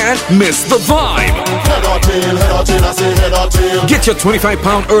you can't miss the vibe. Head or tail, I say head or tail. Get your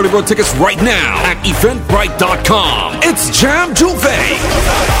 £25 early bird tickets right now at eventbrite.com. It's Jam Juve.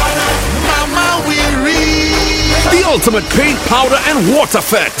 Mama, we read. The ultimate paint, powder, and water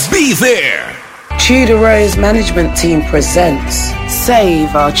fest. Be there. Tudor Rose Management Team presents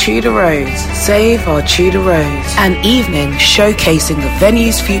Save Our Tudor Rose, Save Our Tudor Rose, an evening showcasing the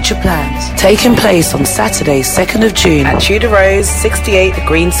venue's future plans, taking place on Saturday, 2nd of June at Tudor Rose, 68 The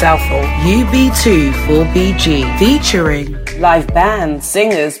Green Southall, UB2 4BG, featuring live bands,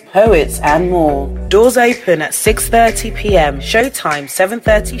 singers, poets, and more. Doors open at 6:30 p.m. Showtime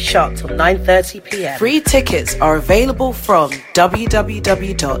 7:30 sharp till 9:30 p.m. Free tickets are available from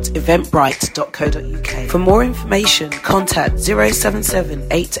www.eventbrite.co.uk. For more information, contact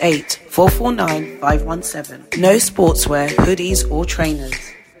 07788 449 517. No sportswear, hoodies, or trainers.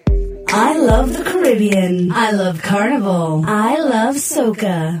 I love the Caribbean. I love Carnival. I love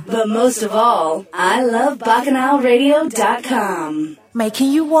Soca. But most of all, I love BacchanalRadio.com.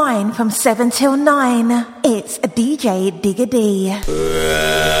 Making you wine from 7 till 9. It's DJ Digga D.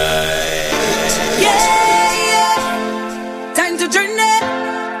 Time to journey.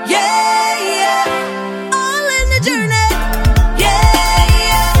 All in the journey.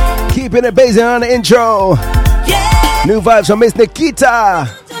 Keeping it basing on the intro. New vibes from Miss Nikita.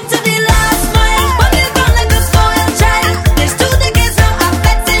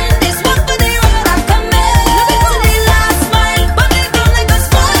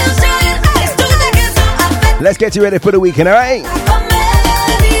 Let's get you ready for the weekend, alright?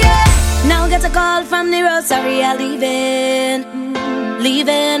 Now get a call from the road, sorry I'm leaving.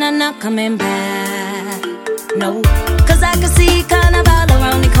 Leaving and not coming back. No, cause I can see carnival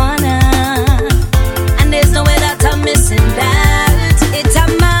around the corner. And there's no way that I'm missing that. It's a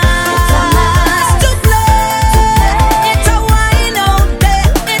must to play. It's a wine out there.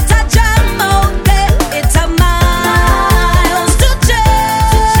 It's a jam out there. It's a miles to check.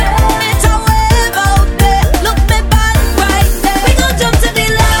 It's a wave out there. Look me band right there. We gon' jump to the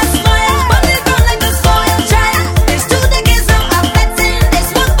last mile. But we run like a spoiled child. There's 2 decades now I'm betting.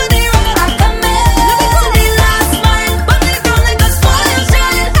 It's one for the road I come in. Look to the last mile. But we run like a spoiled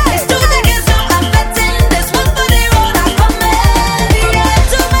child. There's 2 decades now I'm betting. There's one for the road I come in. Yeah,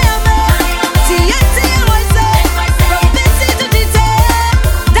 to Miami. TNT always say. From Vincy to detail.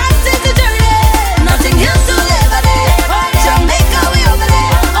 That's it the journey. Nothing Hill to Liberty. Jamaica we over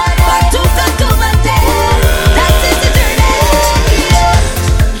there. Batuta to Monday. That's it the journey.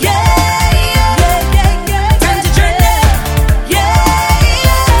 Time to journey.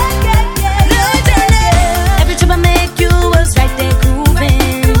 Little journey. Every trip I make you was right there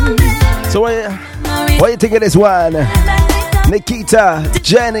grooving. So what you think of this one? Nikita,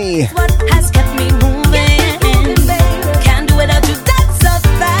 Jenny. Has kept me moving. Can't do without you, that's a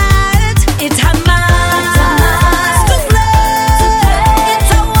fact. It's a must to play.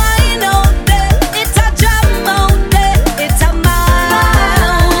 It's a wine out there. It's a jam out there. It's a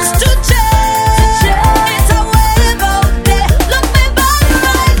must to check. It's a wave out there. Look me back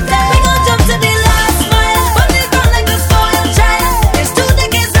right there. We gon' jump to the last mile. But we run like a spoiled child. There's 2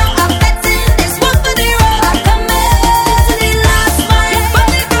 decades now I'm betting. There's one for the road I come in. To the last mile. But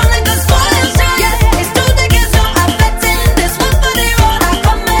we run like a spoiled child. There's 2 decades now I'm betting. There's one for the road I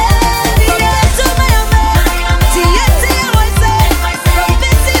come in. Yeah, to Miami. TNT always say. From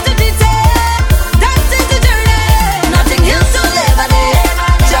Vincy to detail. That's it the journey. Nothing Hill to Liberty.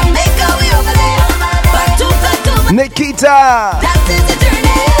 Jamaica we over there. Batuta to Nikita. That's it the journey.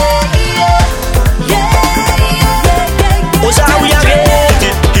 Oh, sorry, we are get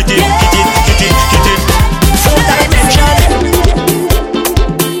it. Full dimension.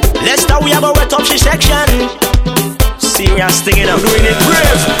 Let's start, we have a wet up section. Serious thing, you know. Doing it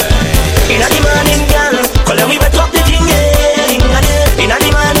brave. In the morning, girl. Call we wet up the thing, yeah. In the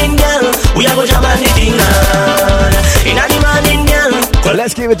morning, girl. We are going to jam on the thing, in the morning, girl.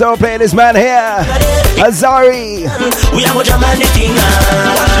 Let's give it to our playing this man here. Azari. We are going to jam on the thing,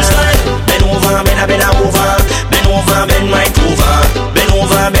 bend over, bend over. Bend over, bend right over. Bend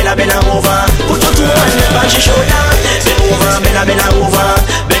over, bend over. Put your 2 hands on your shoulder. Bend over, bend over.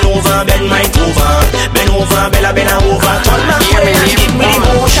 Bend over, bend right over. Bend over, Bella bend over. Turn back way and give me the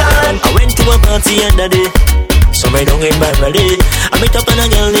motion. I went to a party the other day, so I don't get back ready. I met up on a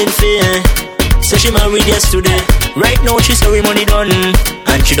girl named Faye. So she married yesterday. Right now she sorry money done,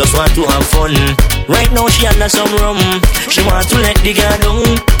 and she just want to have fun. Right now she under some rum, she want to let the girl down.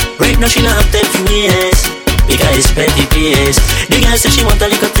 Right now she not have time for years, because it's plenty pace. The girl say she want a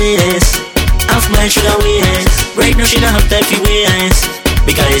little taste, half my sugar waste. Right now she not have time for waste,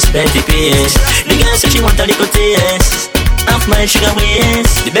 because it's plenty pace. The girl say she want a little taste, half my sugar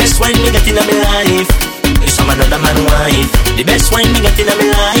waste. The best wine me get in my life is some another man wife. The best wine me get in my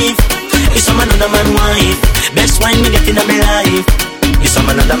life is some another man wife. Best wine me get in my life is some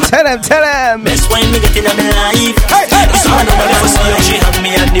another man. Tell him. Best wine me get in my life is some another man. See how she have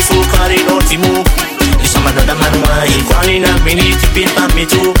me at the full calling out fi move. Is some another man wife. Calling up me need tipping on me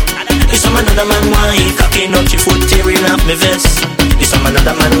too. Is some another man wife. Cocking up she foot tearing off me vest. Is some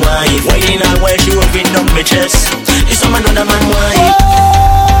another man wife. Whining her while she rubbing down my chest. Is some another man wife.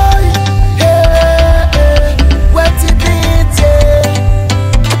 What it needs,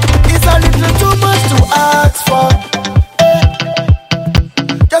 it's a little too much to ask for.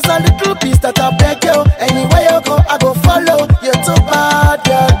 Just a little piece that I beg you. Anywhere you go, I go follow. You're too bad,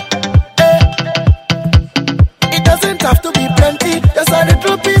 girl. It doesn't have to be plenty. Just a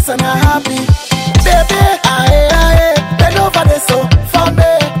little piece and I'm happy. Baby, aye, bend over there so for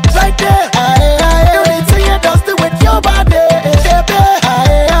me. Right there, aye, you need to hear just do with your body. Baby,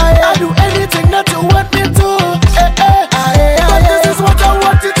 aye, I'll do anything that you want me to. But this is what I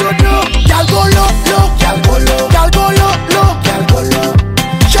want you to do. Y'all go low, y'all go low, y'all go low, y'all go low.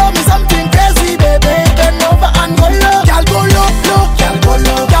 Show me something crazy, baby. Bend over and go low. Y'all go low, y'all go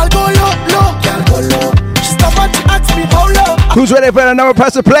low, y'all go low, y'all go low. She stop and she ask me how low. Who's ready for another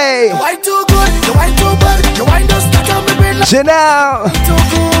press to play? You wine too good, you wine too good, you wine just start on me brain like Chanel. too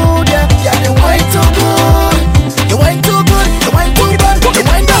good, yeah, you wine too good. You wine too good, you wine too good, you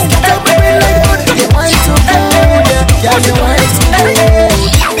wine just start on me brain like good. You wine too good, yeah, you wine too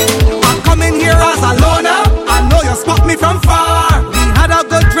good. I'm coming here as a loner. I know you spot me from far. We had a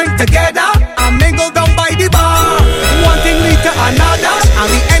good drink together and mingled down by the bar. One thing lead to another, and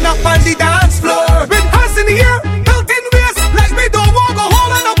we end up on the dance floor. With hands in the air, belt in waist, like we don't want to go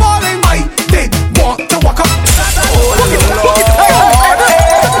home and a balling. I did want to walk up.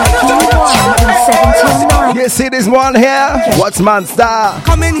 You see this one here? What's Monster?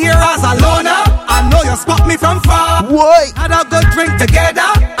 Coming here as a loner. I know you spot me from far. What? Had a good drink together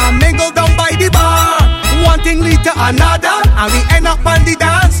and mingled down by the bar. One thing lead to another, and we end up on the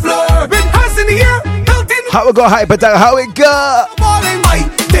dance floor. With hands in the air, belt in How we go hype it up? How we go? balling. I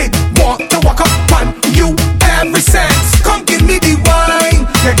did want to walk up on you every sense. Come give me the wine,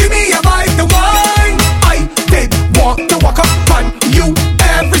 yeah, give me a bite the wine. I did want to walk up on you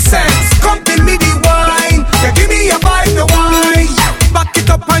every sense. Come give me the wine, yeah, give me a bite the wine. Back it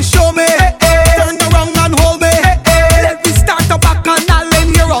up and show me, turn around and hold me. Let me start the back and I'll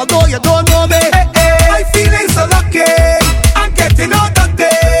in here although you don't know me. My feelings so lucky, I'm getting out of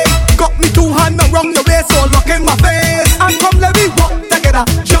day. Got me two hands around your waist, so look in my face. And come let me walk together,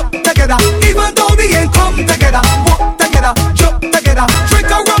 jump together. Even though we ain't come together, walk together, jump together. Drink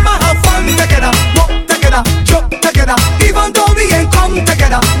a rum and have fun together, walk together, jump together. Even though we ain't come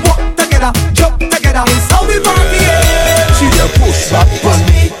together, walk together, jump together. It's how we party. She a push back on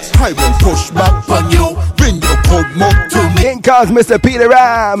me, I will push back on you. Bring your come up to me. In calls Mr. Peter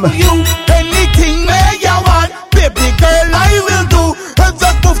Ram. You anything where you want, baby girl, I will do. And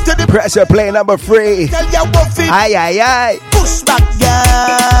just move to the Pressure play number 3. tell you what it. Aye, aye, aye. Push back,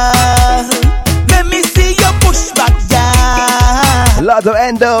 yeah. Let me see you push back, yeah. Lots of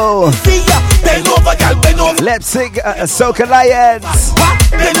Endo. See ya, bend over, girl, bend over. Leipzig, Soca Lions.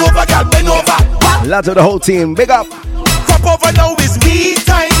 Bend over, girl, bend over. Lots of the whole team. Big up. Crop over now is we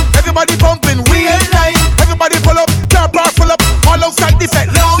time. Everybody pumping real line. Everybody pull up, car park full up. All outside the set,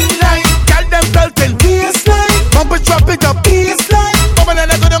 long line. Girl, them belting baseline. Bump it, drop it, up baseline. Bubble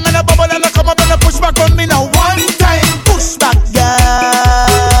and I go down and a bubble and I come up and I push back on me now one time. Push back,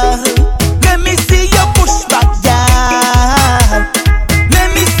 yeah. Let me see you push back, yeah.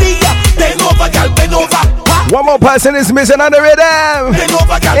 Let me see you bend over, girl, bend over. One more person is missing on the rhythm. Bend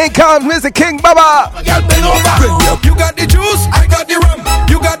over, girl. In comes Mr. King Baba. Girl, bend over. You got the juice, I got the rum.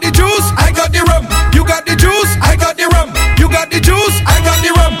 You got the juice, I got the rum. You got the juice, I got the rum. You got the juice, I got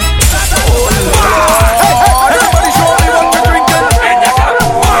the rum. Everybody show me what you're drinking.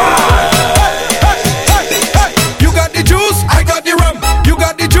 You got the juice, I got the rum. You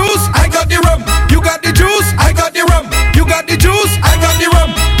got the juice, I got the rum. You got the juice, I got the rum. You got the juice, I got the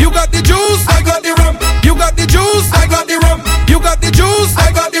rum. You got the juice, I got the rum. You got the juice, I got the rum. You got the juice,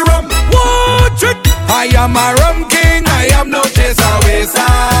 I got the rum. Watch it. I am a rum king, I am no chaser waster.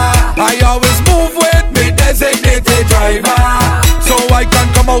 I always move with me designated driver, so I can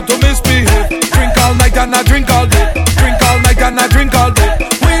come out to misbehave. Drink all night and I drink all day. Drink all night and I drink all day.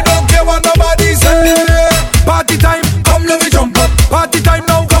 We don't care what nobody say. Party time, come let me jump up. Party time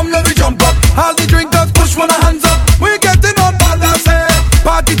now, come let me jump up. All the drinkers push one hands up. We getting on balance.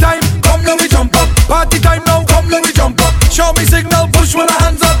 Party time, come let me jump up. Party time now, come let me jump up. Show me signal, push one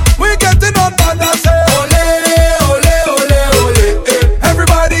hands up. We getting on balance. Ole, ole, ole, ole.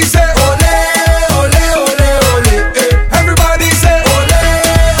 Everybody say ole, ole, ole, ole. Everybody say ole,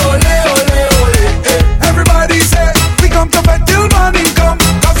 ole, ole, ole. Everybody say we come to bed till morning come,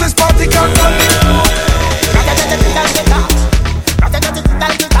 'cause this party can't come.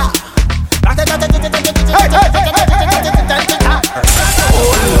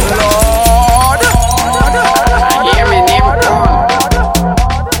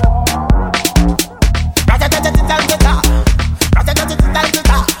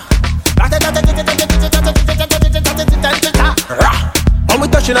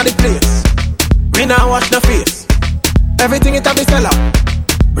 At the place, we now wash the face. Everything it have be sell out.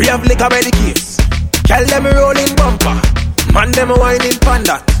 We have liquor by the case. Tell them rolling bumper, man them whining pan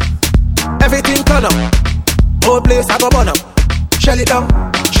that. Everything turn up, whole place I go burn up. Shell it down,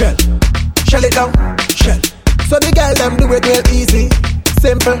 shell, shell it down, shell. So the girl them do it real easy,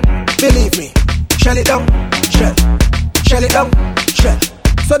 simple, believe me. Shell it down, shell, shell it down, shell.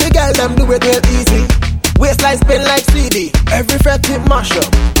 So the girl them do it real easy. Waistline spin like CD. Every fret it mash up.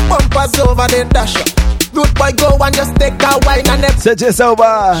 Bumpers over then dash up. Good boy go and just take a wine and then. So just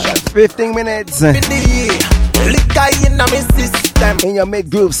over 15 minutes in the liquor in my system. In your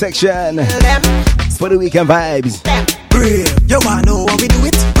mid-group section for the weekend vibes. Brave, you wanna know how we do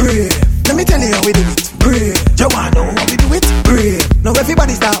it? Brave, let me tell you how we do it. Brave, you wanna know how we do it? Brave, now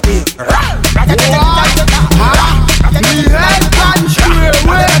everybody start with. Me head gone straight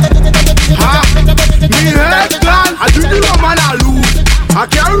away. Me head gone. I do the woman I lose. I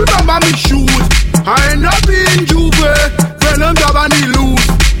can't remember me shoes. I ain't not being juve. Friend them job and he lose.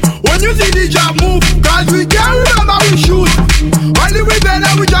 When you see the job move, 'cause we can't remember we shoes. Only we bend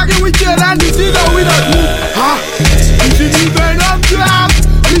and we jogging with chain and this is how we don't move. This is the venom job.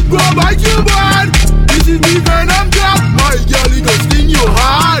 It go bite you bad. This is the venom job. My girl, it go sting you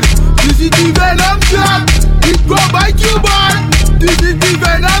hard. This is the venom job. It go bite you bad. This is the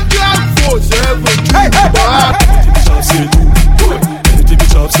venom job. 4-7 hey, hey, hey, hey. Shop say do it. Anything the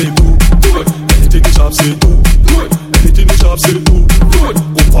shop say do it. Anything the shop say do it. Anything the shop say do it.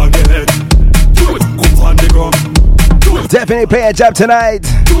 Go on the head. Do it. Go on the ground. Definitely play a jam tonight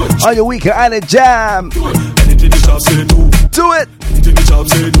on your Weekend Island Jam. Anything the shop say do it. Anything the shop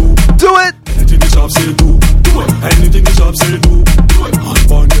say do it. Anything the shop say do it. Anything the shop say do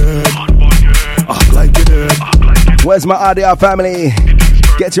it. On the head. Act like it head. Where's my RDR family?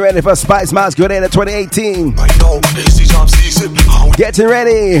 Getting ready for Spice Masquerade 2018. Getting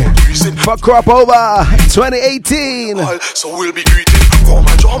ready for Crop Over 2018. So we'll be greeting from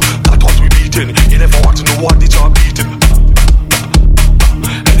my job. That's what we beating. You never want to know what the job beating.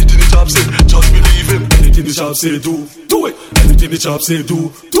 Anything the job say, just believe him. Anything the job say, do it. Anything the job say,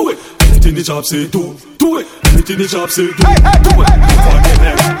 do it. Anything the job say, do it. Anything the job say, do it. Go on the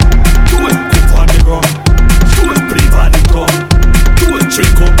neck. Do it. Go on the ground. Do it. Breathe on the tongue.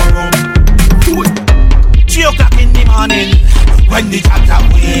 Drink up around, do it. 3 o'clock in the morning, when the jobs are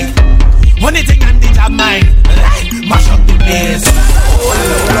weak, when the thing and the job mine, like mash up the place.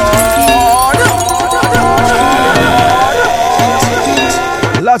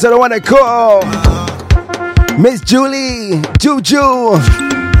 Lots of the one that call Miss Julie, Juju,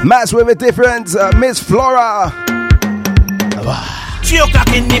 Mass with a difference, Miss Flora. 3 o'clock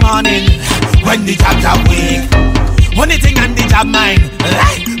in the morning, when the jobs are weak. When the thing and the job mine,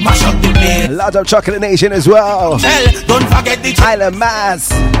 like mash up the place. A lot of Chocolate Nation as well. Don't forget the Island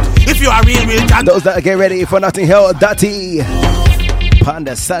Mass. If you are real those that get ready for Notting Hill Dirty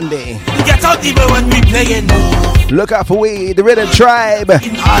Panda Sunday. Get out even when we playing. Look out for we, the Rhythm Tribe.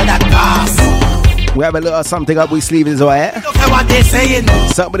 In all that pass. We have a little something up we sleeve as well, eh? Look at what they saying.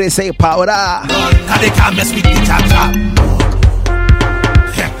 Somebody say powder. Now they can't mess with the job.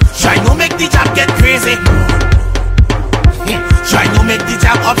 Try to make the job get crazy. Try to make the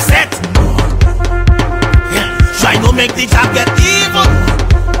job upset. Try to make the job get evil.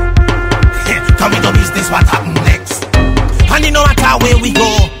 Come into business, what happen next? And you know matter where we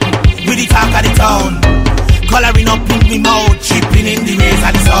go, with the talk of the town, coloring up in the mouth, chipping in the rays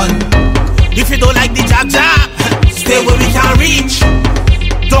of the sun. If you don't like the job, stay where we can reach.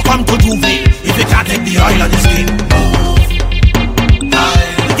 Don't come to Juve if you can't take the oil on the skin.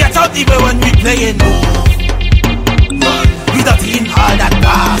 Get out the way when we playing.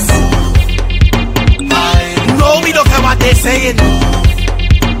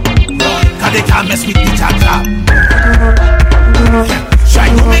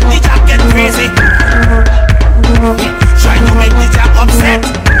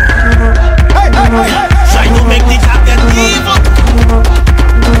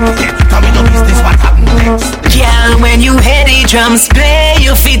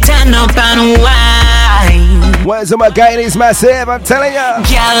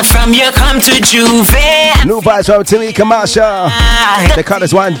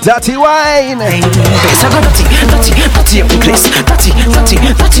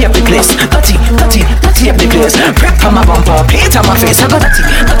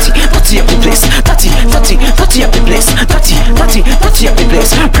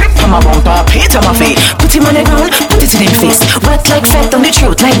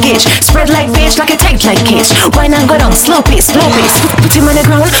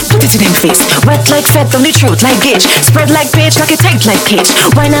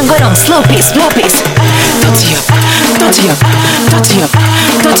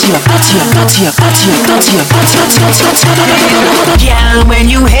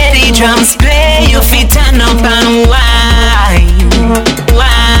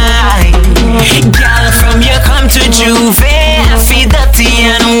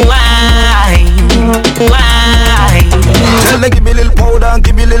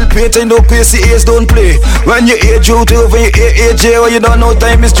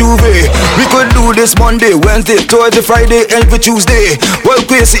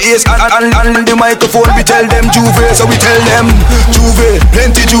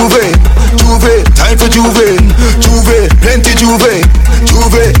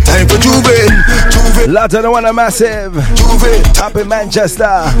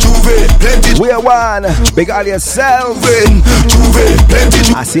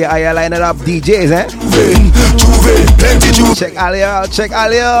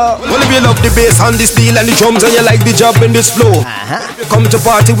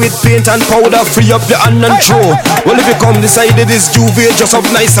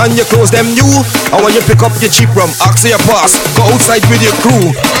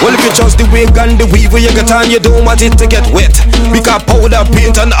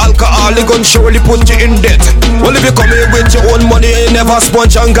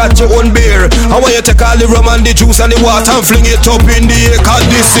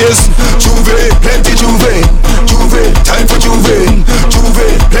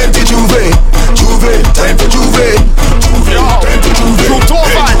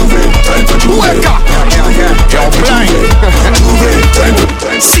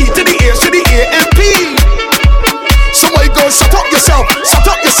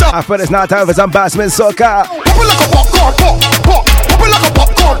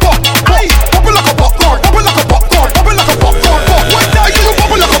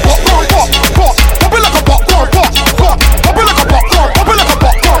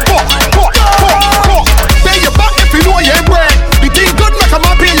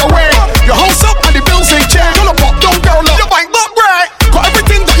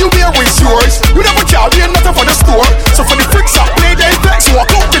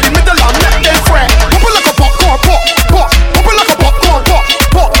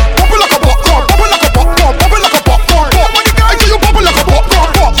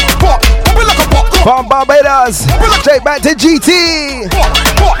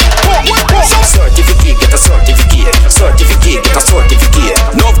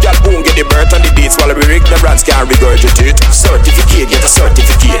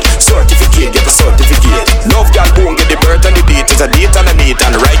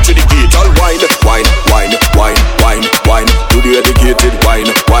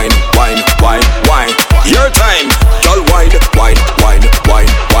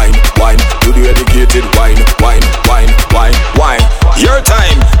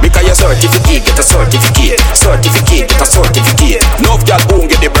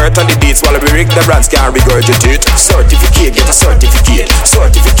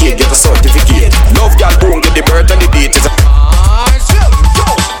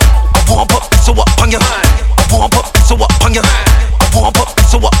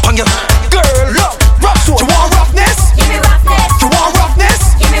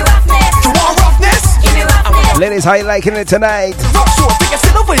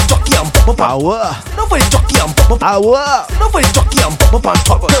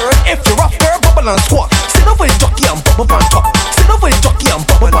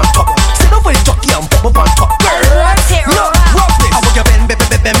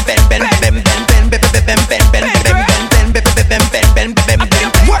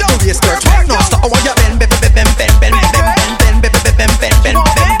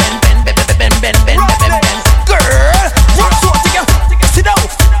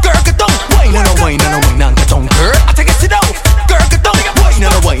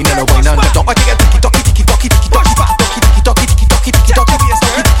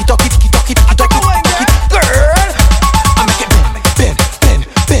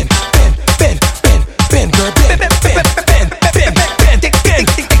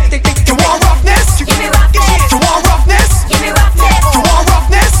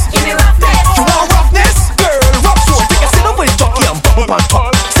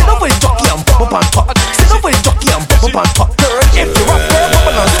 for the jockey and bubble on top. Sit down for the jockey and bubble on top. Girl, if you up there,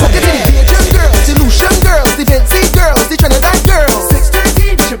 bubble on top. Look at the Asian girls, the Lucian girls, the Vinci girls, the Trinidad girls.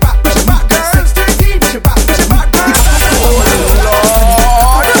 613, push it back, girl. 613, push it back, girl.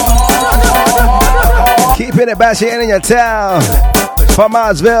 Keeping it bashing in your town. From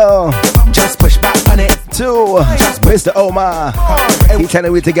Marsville. Just push back on it. To Mr. Omar. He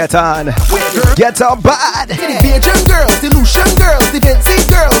telling me to get on. Get on bad. The Asian girls, the Lucian girls, the Vinci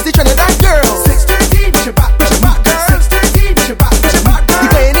girls, the Trinidad girls. 613, push it back, girl. 613, push it back, girl. The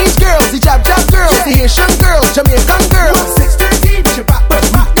Chinese girls, the Jab girls, the Haitian girls, Jamaican girls. 613, push it back, girl.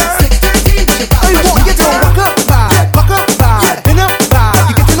 613, push it back. I want you to rock up bad, bend up bad.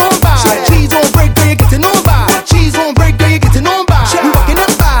 You getting on bad. Cheese on break, girl, you getting on bad. Cheese on break, girl, you getting on bad. You rocking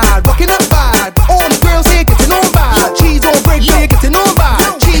up bad. All the girls here getting on bad. Cheese on break, girl, you getting on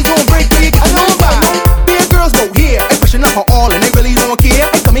bad. Cheese on break, girl, you getting on bad. Beer girls go here, I pushing up for all and they really don't care.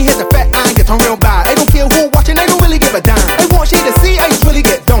 I come in here to fat and get on real bad. I don't care who watching, I don't really give a damn. I want you to see, I just really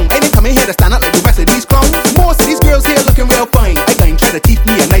get down. I didn't come in here to stand out like the rest of these clowns. Most of these girls here looking real fine. I ain't try to teach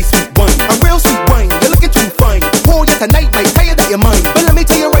me a nice sweet wine. A real sweet wine, you're looking too fine. Oh, yes, tonight might tell you that you're mine. But let me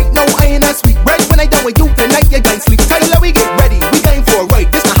tell you right now, I ain't that sweet. Right when I done with you tonight, you can't sleep. Tell you let we get ready, we going for a ride.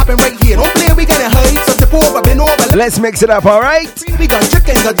 This not happen right here. Don't play, we gonna hide. So step over, bend over. Let's mix it up, alright? We done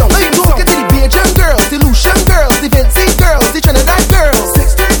chickens are done. Let's look at the Asian girls, the Lucian girls, the Vinci girls, the Trinidad girls.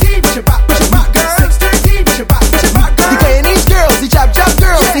 613, push it back, girl. 613, push it back, girl. The Chinese girls, the Jab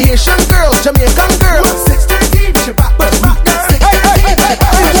girls, the Haitian girls, Jamaican girls. 613, push it back, girl. 613, push it back.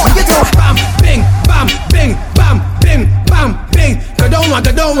 I want you to bam, bing, bam, bing, bam, bing, bam, bing. Go down, bim.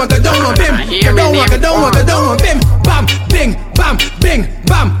 Go down, bim, bam, bing, bam, bing,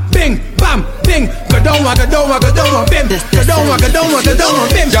 bam, bing, bam, bing. Go down, bim. Go down, bim.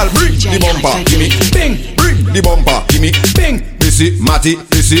 Girl, bring the bumper, give me. Bing, bring the bumper, give me. Bing, Missy, Matty,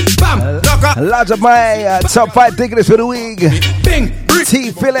 Missy, bam. Lots of my top 5 tickets for the week. Bing,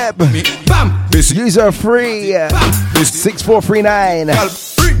 T. Philip, bam. User free, 6439.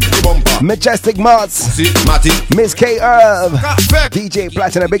 Majestic Mods, Miss K. Irv, DJ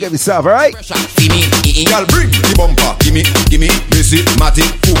Platinum, big up yourself, alright? Girl, bring the bumper, give me, Missy, Matty,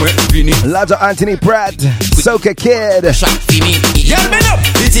 Lazo Anthony Pratt, Soca Kid,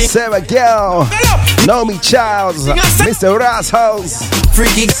 Sarah Gill, Naomi Childs, Mr. Ross House,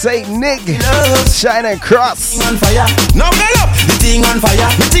 Freaky Saint Nick, Shining Cross. Now get up, the thing on fire.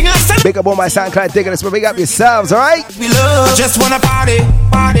 Big up all my SoundCloud diggers, but big up yourselves, alright? We love, just wanna party.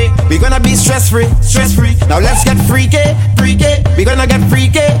 We gonna be stress-free. Now let's get freaky. We gonna get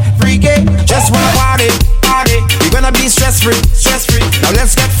freaky. Just wanna party. We gonna be stress-free. Now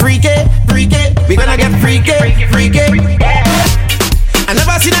let's get freaky. We gonna get freaky. I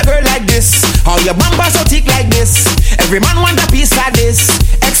never seen a girl like this. How your bumper so thick like this. Every man want a piece like this.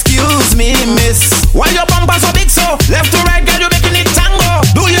 Excuse me, miss. Why your bumper so big so? Left to right, girl, you making it tango.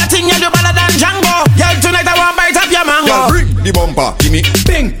 Do your thing, girl, you better than Django. Girl, tonight I want bite up your mango. Girl, bring the bumper, give me.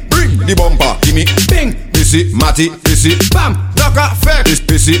 Bing, bring the bumper, give me. Bing, Missy, Matty, Missy, bam. Duck a fair,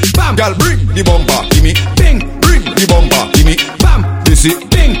 Missy, bam. Girl, bring the bumper, give me. Bing, bring the bumper, give me. Bam, Missy,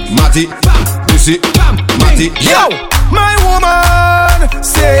 Bing, Matty, bam. Missy, bam, Matty. Yo, my woman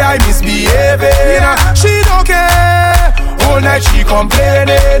say I misbehaving. She don't care. All night she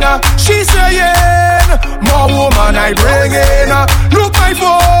complaining. She saying, more woman I bring in. Look my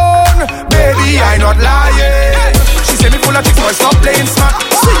phone, baby I not lying. She say me full of tricks, so I stop playing smart.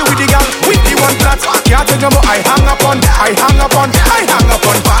 See you with the girl, with the one flat. Can't tell you but I hang up on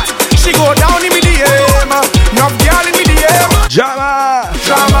pat. She go down in me DM, knock girl in me DM. Drama.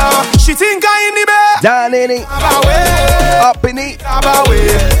 She think I in the bed. Down in it, up in it,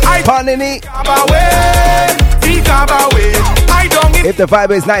 pun in it. I don't If the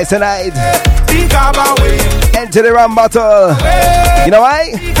vibe is nice tonight, think about it. enter the rum bottle. You know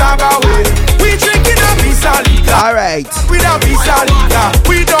why? We drinking a pizza liquor. Alright. With a pizza liquor.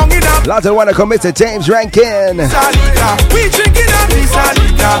 We don't in a Lots of wanna commit to James Rankin. pizza liquor. We drinking a pizza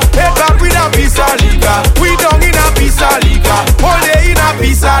liquor. Head back with a pizza liquor. We don't in a pizza liquor. All day in a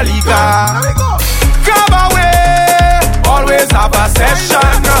pizza liquor. Grab away. Always have a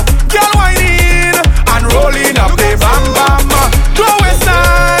session. Girl whining and rolling up the bam bam. Don't waste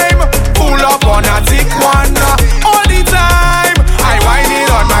time. Pull up on a thick one. All the time. I whining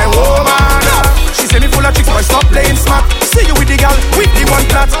on my woman. She say me full of tricks, but stop playing smart. See you with the girl, with the one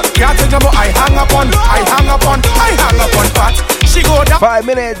flat. Can't tell you but I hang up on pat. She go down 5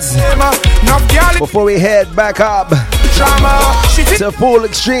 minutes Enough girl before we head back up drama. She to Full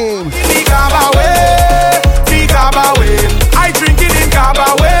Extreme. the Cabaret. I drink it in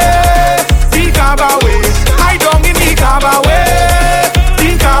Cabaret. The Cabaret. I don't in the Cabaret.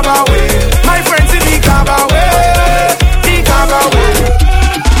 The Cabaret.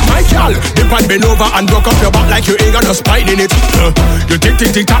 and bend over and broke up your back like you ain't got no spine in it. You tick tick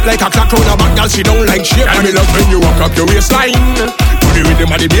tick tap like a clock round a back, girl. She don't like shit. And me love when you walk up your waistline. Do the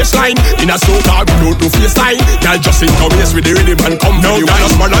rhythm of the baseline. In a soca we don't do FaceTime. Girl, just in waist with the rhythm and come. Now girl,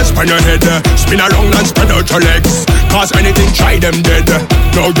 smile and spread your head. Spin around and spread out your legs. Cause anything try them dead.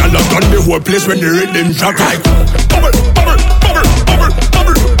 Now girl, I've done the whole place when the rhythm drop like bubble, bubble, bubble, bubble,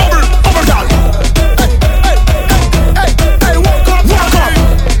 bubble, bubble, bubble, girl. Hey, walk up, walk up.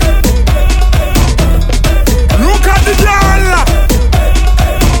 Look at the girl.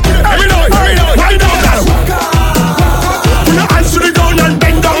 Hey, wind down, girl. Put your hands to the ground and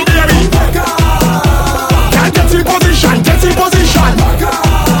bend down, baby. Girl, get in position, get in position.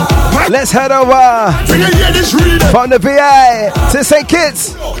 Let's head over from the VI to St.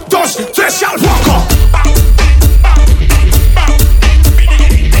 Kitts. Just special walk up.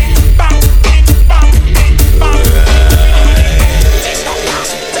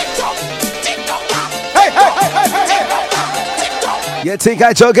 You think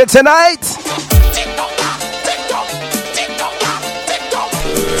I joking tonight?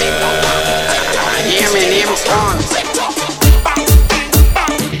 Hear me name on.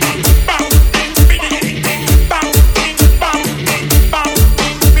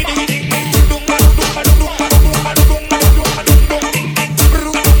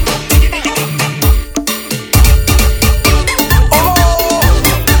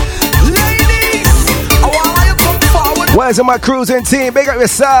 Where's my cruising team? Big up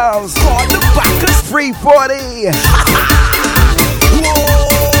yourselves. 340.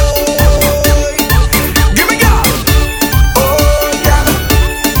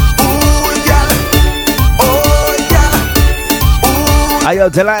 Ayo,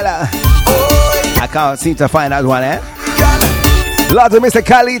 Delilah. I can't seem to find that one, eh? Lots of Mr.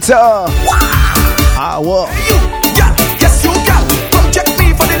 Calito. Ah, whoa. Yes, you can. Come check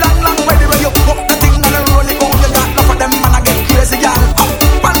me for the long, long way where you up the thing and roll it on. You got enough of them and I get crazy, y'all.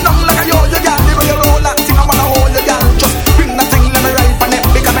 Up and down like a yo-yo, y'all. The way you roll that thing, I wanna hold you, y'all. Just bring that thing, let me ride on it.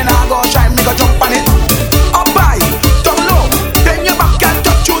 Because me now go shine, me go jump on it. Up high, down low, then your back can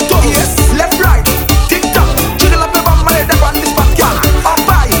touch your toes. Yes, left, right, tick tock, jiggle up your bum and let them on this back, y'all. Up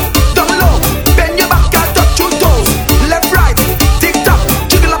high, down low, then your back can touch your toes. Left, right, tick tock,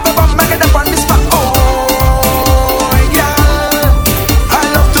 jiggle up your bum and let them on this back. Oh, yeah, I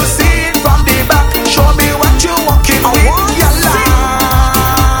love to see it from the back. Show me what you walking with, y'all.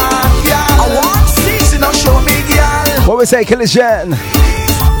 Yeah, I want to see, now show me, y'all. What we say, Collision?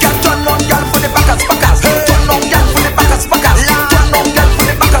 Turn on, girl, for the backers, backers. Turn on, girl, for the backers, backers. Turn on, girl, for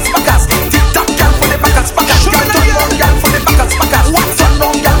the backers, backers. Tick tock, girl, for the backers, backers. Turn on, girl, for the backers, backers. Turn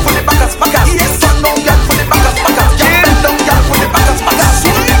on, girl, for the backers, backers. Yes, turn on, girl, for the backers, backers. Bend down, girl, for the backers, backers.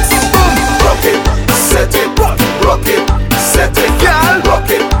 Boom, rock it, set it, rock it, set it, girl, rock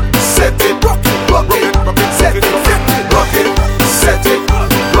it, set it, rock it, set it, rock it, set it,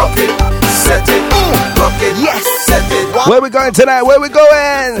 rock it, set it, rock it, yes, set it. Where we going tonight? Where we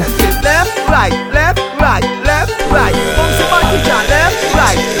going? Left, right, left, right, left, right. Bouncy body jam. Left,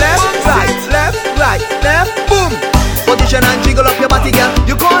 right, left, right, left, right, left. Boom. Position and jiggle up your body, girl.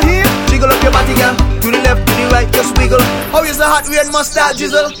 You go here, jiggle up your body, girl. To the left, to the right, just wiggle. Oh, it's a hot red mustard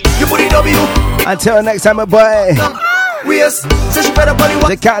jizzle. You put it W. Until next time, my boy. Yes, so she better body.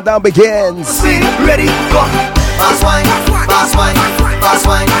 The countdown begins. Speed, ready, go. Fast wine, fast wine, fast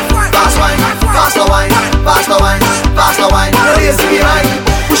wine, fast wine, faster wine, faster wine, faster wine. Lazy behind,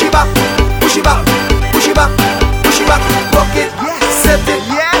 push it back, push it back, push it back, push it back. Rock it, set it,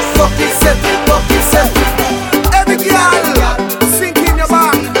 yes. Rock it, set it, rock it, set it. Every girl, sink in your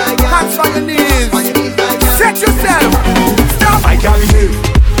back, hands on your knees. Set yourself. Stop. I can behave.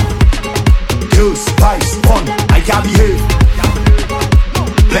 Girls, spice, fun. I can behave.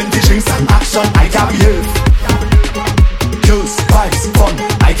 Plenty drinks and action. I can behave. Fun.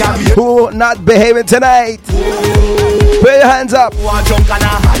 I can be who not behaving tonight? Put your hands up. Oh, I jump and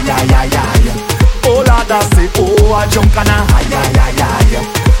oh, Lord, I say, oh, I jump and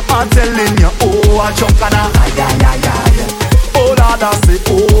I'm telling you, oh, I jump and oh, Lord, I say,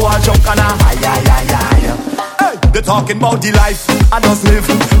 oh, I jump and hey, they talking about the life I just live,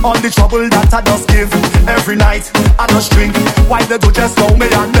 all the trouble that I just give. Every night I just drink. Why they do just know me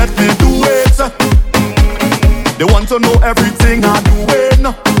and let me do it? They want to know everything I'm doing.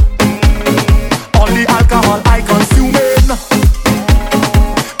 All the alcohol I consuming.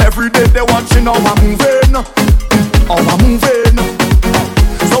 Every day they watching how I'm moving. How I'm moving.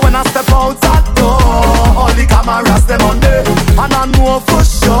 So when I step out that door, all the cameras them on there. And I know for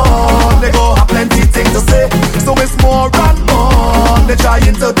sure they go have plenty things to say. So it's more and more they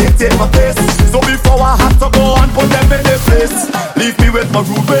trying to dictate my pace. So before I have to go and put them in their place, leave me with my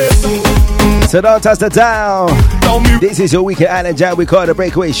rude ways. So don't touch the dial. This is your weekend Island Jam. We call it the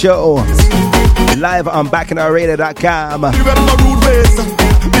Breakaway Show. Live on BacchanalRadio.com.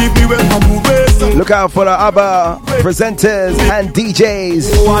 Look out for the other presenters and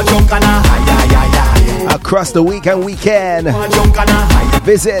DJs across the week and weekend.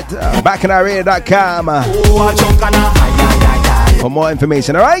 Visit BacchanalRadio.com for more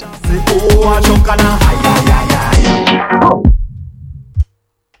information, alright?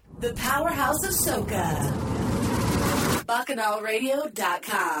 The powerhouse of soca.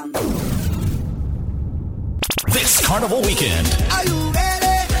 BacchanalRadio.com. This Carnival weekend, Are you ready?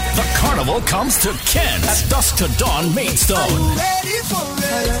 the Carnival comes to Kent at Dusk to Dawn Maidstone.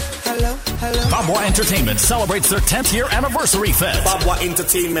 Babwa Entertainment celebrates their 10th year anniversary fest. Babwa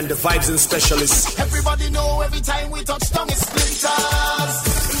Entertainment, the vibes and specialists. Everybody know every time we touch down it's splinters.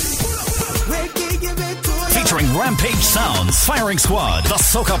 Featuring Rampage Sounds, Firing Squad, The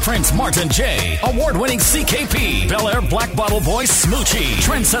Soca Prince Martin J, award-winning CKP, Bel Air Black Bottle Boy Smoochie,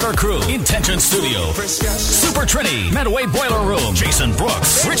 Trendsetter Crew, Intention Studio, Super Trini, Medway Boiler Room, Jason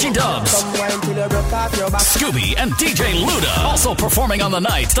Brooks, Richie Dubs, Scooby, and DJ Luda. Also performing on the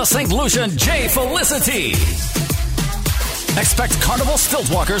night, the St. Lucian J Felicity. Expect Carnival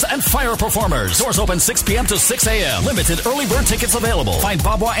Stiltwalkers and fire performers. Doors open 6 p.m. to 6 a.m. Limited early bird tickets available. Find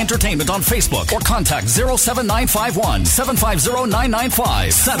Babwa Entertainment on Facebook or contact 07951 750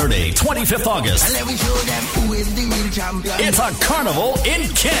 995. Saturday, 25th August. And let me show them who is the real champion. It's a carnival in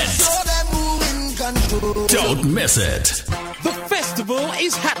Kent. Show them who in control. Don't miss it. The festival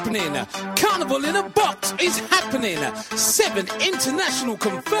is happening. Carnival in a Box is happening. 7 international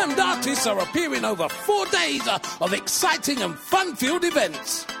confirmed artists are appearing over 4 days of exciting and fun-filled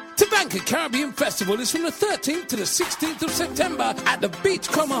events. Tabanka Caribbean Festival is from the 13th to the 16th of September at the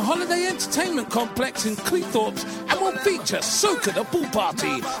Beachcomber Holiday Entertainment Complex in Cleethorpes and will feature Soca the Pool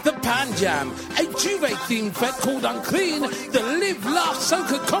Party, the Pan Jam, a Juve-themed fete called Unclean, the Live Laugh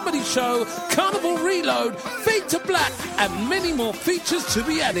Soca Comedy Show, Carnival Reload, Fade to Black, and many more features to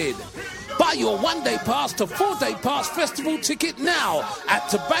be added. Buy your 1-day pass to 4-day pass festival ticket now at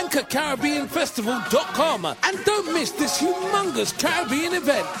TabankaCaribbeanFestival.com. And don't miss this humongous Caribbean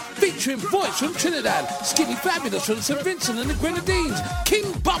event featuring Voice from Trinidad, Skinny Fabulous from St. Vincent and the Grenadines, King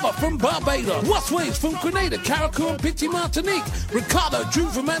Bubba from Barbados, What's Waves from Grenada, Carriacou and Pity Martinique, Ricardo Drew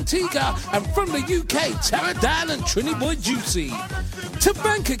from Antigua, and from the UK, Tara Dan and Trini Boy Juicy.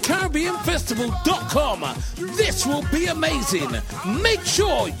 TabankaCaribbeanFestival.com. This will be amazing. Make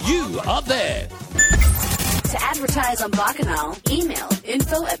sure you are there. To advertise on Bacchanal, email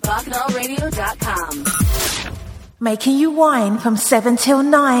info@BacchanalRadio.com. Making you wine from 7 till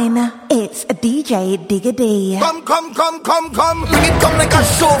 9. It's DJ Digga D. Come, come, come, come, come. Bring it come like a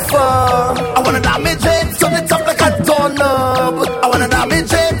chauffeur. I wanna damage it, turn it up like a doorknob. I wanna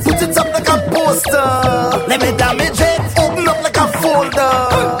damage it, put it up like a poster. Let me damage it, open up like a folder.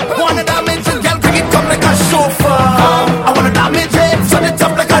 Wanna damage it, girl, bring it come like a chauffeur. I wanna damage it, turn it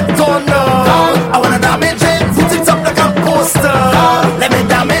up like a doorknob. I wanna damage it, put it up like a poster. Let me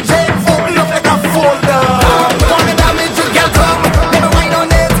damage it, open up like a folder. Wanna damage it, girl, come. Let me wine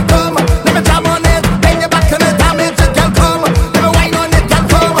on it, come. Let me jam on it, bend your back and damage it, girl, come. Let me wine on it, girl,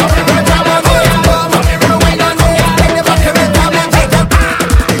 come. Let me jam on it, come. Let me wine on it, bend your back and damage it, girl.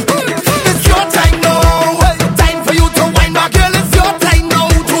 It's your time now. Time for you to wine back, girl. It's your time now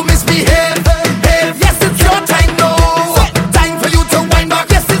to misbehave. Yes, it's your time now. Time for you to wine back.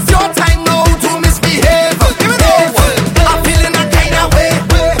 Yes, it's your time now to misbehave. I'm feeling a kind of way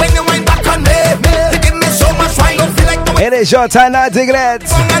when you wine back on me. You give me so much wine, don't feel like the way. It is your time now, dig it.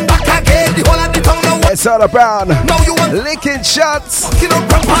 And back again, the whole of the tongue now. It's all around. Now you want licking shots. fucking up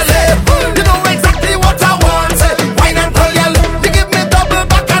properly. You know exactly what I want. Wine and call, girl. You give me double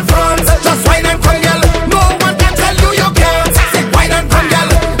back and front. Just wine and call, girl. No one can tell you you can't. Say wine and call, girl.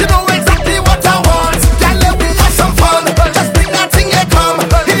 You know exactly what I want. Girl, let me have some fun. Just bring that thing you come. In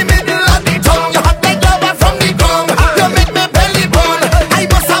the middle of the tongue, you hot like lava from the ground. You make me belly burn. I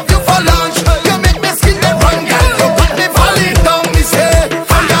must have you for lunch. You make me skin the run, girl. You got me falling down, me say.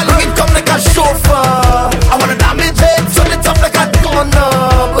 And girl, it come like a chauffeur. I wanna damage it, turn it up like a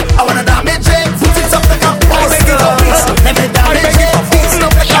doorknob. I wanna damage it, put it up like a poster. Let me damage it, put it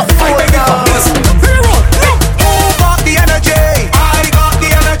up like a folder. Who got the energy? I got the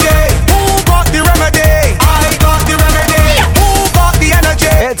energy. Who got the remedy? I got the remedy. Who got the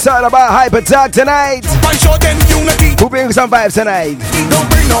energy? It's all about Hyper Talk tonight. I show them unity. Who brings some vibes tonight? Don't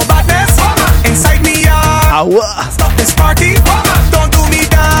bring no badness inside me. Stop this party. Don't do me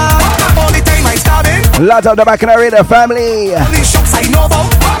down. Only time I start it. Lots of the Bacchanal Radio family. Only shots I know about.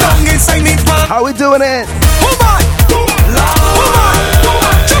 Down inside me. How we doing it? Woman, woman,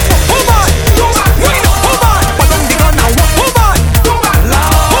 woman,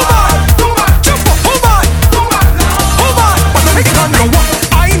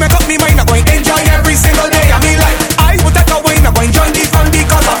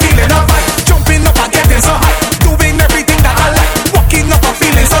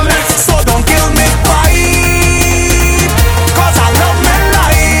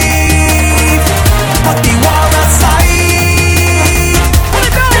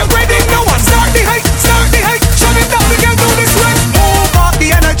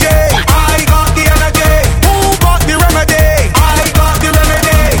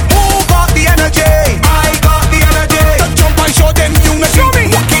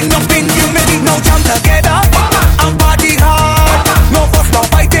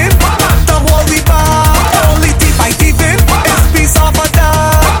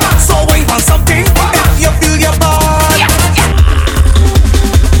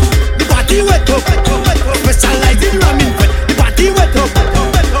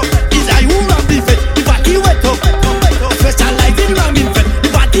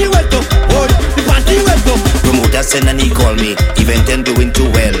 relevant and doing too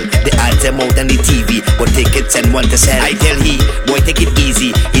well. The ads them out on the TV, but tickets and want to sell. I tell he, boy take it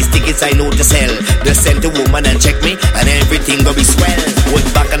easy, his tickets I know to sell. Just send the woman and check me, and everything gonna be swell. With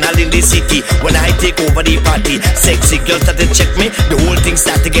bacchanal in the city, when I take over the party, sexy girls start to check me, the whole thing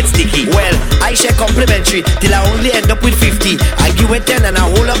start to get sticky. Well, I share complimentary, till I only end up with 50. I give it 10 and I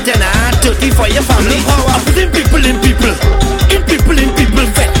hold up 10, I add 30 for your family. I put in people in people, in people in people,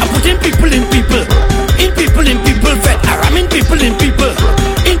 fed. I put in people in people, in people in people, fed. I ram in people in people,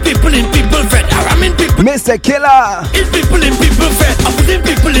 in people in people, fed. I ram in people. Mr. Killer. In people in people, fed. I put in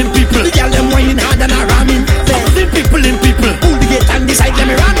people in people. The girl them whining hard and I ram in. I put in people in people. Pull the gate and decide let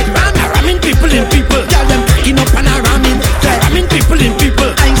me ram it, ram. I ram in people in people. Girl them cracking up and I ram in. I ram in people in people.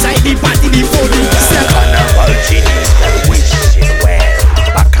 I inside the party before the Carnival genius that wish it well.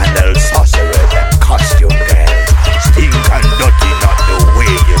 Bacchanal sorcerers and costume girl. Stink and dirty, not the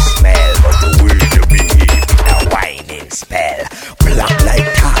way you smell, but the way you behave with a whining spell. Black like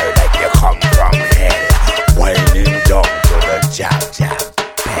tar, like you come from hell. Whining down to the jab bell.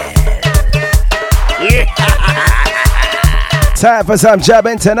 Time for some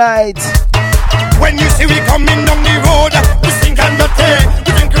jabbing tonight. When you see we coming down the road, we stink and dirty.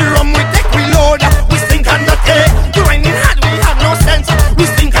 We drink the rum, we take we load. We stink and dirty. We whining hard, we have no sense. We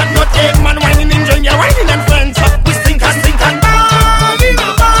stink and dirty. Man whining in joint, you're whining and friends. We stink and bad in a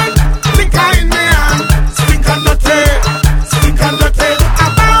band. Liquor in me hand. Stink and dirty. Stink and dirty. A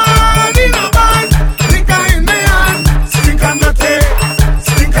bad in a band. Liquor in me hand. Stink and dirty.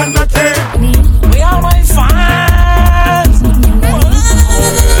 Stink and dirty. We are my fans.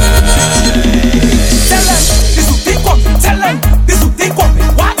 Tell them this who think of me. Tell them this who think of me.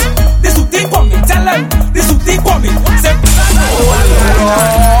 What? This who think of me. Tell them this who think of me. Say,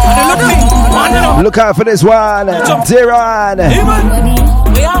 Look out for this one. Deron.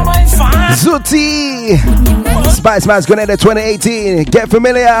 we are my fans. Zuti. Spice Man's Grenada 2018. Get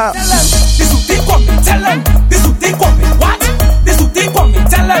familiar. This who think of me. Tell them this who think of me. What? This who think of me.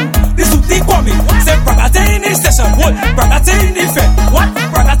 Tell them this who think of me. Say, brother in the station. What? Brother in the fed. What?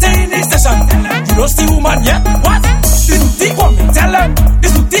 Brother in the station. You don't see woman yet. What? This who think of me. Tell them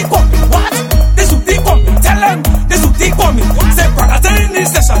this who think of me. What? This who think of me. Tell them this who think of me. Say, brother in the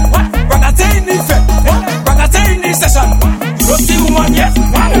station. What? Brother in the fed. What? Brother in the station. You don't see woman yet.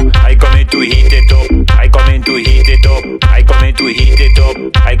 What? I come in to heat it up. I come in to heat it up. I come in to heat it up.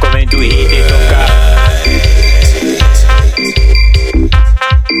 I come in to heat it up.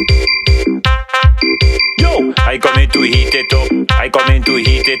 Yo, I come in to heat it up. I come in to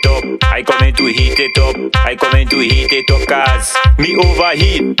heat it up. I come in to heat it up. I come in to heat it up. Cause me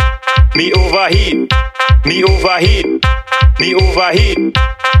overheat. Me overheat. Me overheat. Me overheat.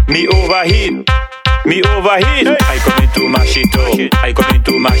 Me overheat. Me overheat. I come in to mash it up. I come in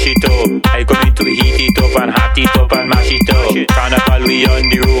to mash it up. I come in to heat it up and hot it up and mash it up. Carnival we on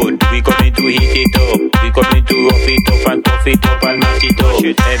the road. We come in to heat it up. We come in to rough it up and puff it up and mash it up.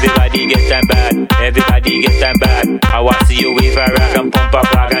 Everybody get them bad. Everybody get them bad. I want to see you wave a rag and pump a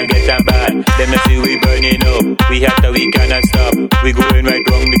flag and get them bad. Them see we burning up. We have to, we cannot stop. We going right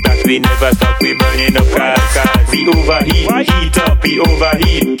wrong because we never stop. We burning up cause we overheat. Heat up. We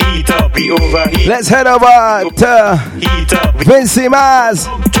overheat. Heat up. We overheat. Let's head over to Vincy Maz.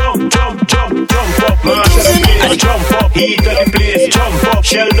 Jump up, mash up the place, jump up, heat up the place, jump up,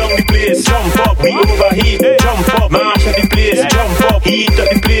 shell down the place, jump up, we overheat, jump up, mash up the place, jump up, heat up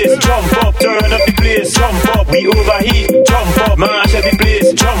the place, jump up, turn up the place, jump up, we overheat, jump up, mash up the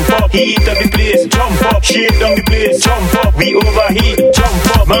place, jump up, heat up the place, jump up, shake down the place, jump up, we overheat,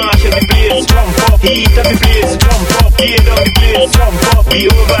 jump up, mash up the place, jump up, heat up the place, jump up, shake down the place, jump up, we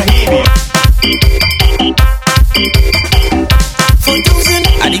overheat.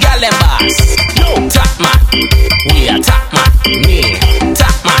 And the girl them boss. No top man. We are top man. Me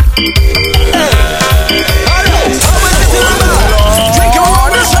top man. Drink your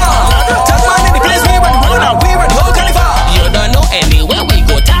own shot. Top man in the place we run and we run whole carnival. You don't know anywhere we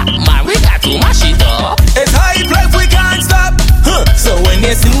go top man. We got to mash it up. It's hype life we can't stop. So when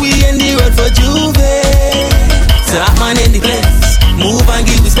you see we in the road for Juve, top man in the place. Move and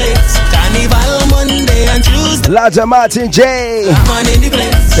give us space. Carnival Monday and Tuesday. Larger Martin J. Man in the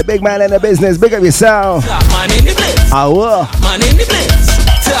place. The big man in the business. Big up yourself. Top man in the place. Our man in the place.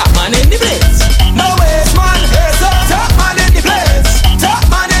 Top man in the place. No waste man. It's up. Top man in the place. Top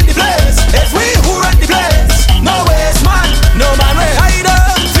man in the place. It's we who run the place. No waste man. No man we hide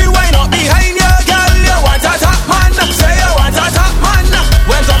up. Feel why not behind you, girl. You want a top man. Say you want a top man.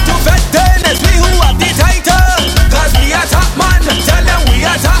 Went up to vet then. It's we who have the title. Cause we are top man. Tell them we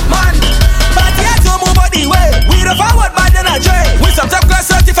are top man. But yet to move on the way. We the forward bad than a J. We some top class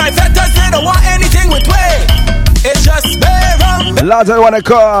certified veterans. They don't want anything with way. It's just bare rum Lots of wanna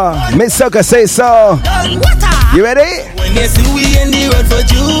call. Miss Soca say so. You ready? When they see we in the road for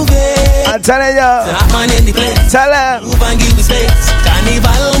Juve, I'm telling ya. man in the place. Tell him. Move and give me space.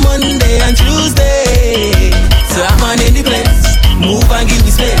 Carnival Monday and Tuesday. Man in the place. Move and give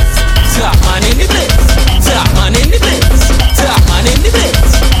me space. Man in the place. Man in the place. Man in the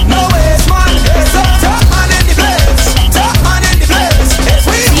place. No waste man. It's up. Man in the place. Man in the place.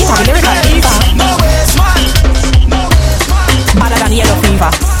 It's we want the place. No waste man. No waste man. Badder than yellow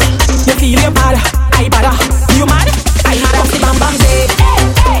fever. You feel you bad, I badder. You mad? I had off the bam bam day.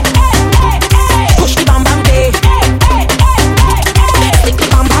 Push the bam bam day. Stick the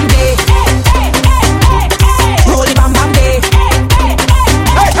bam bam day. Roll the bam bam day.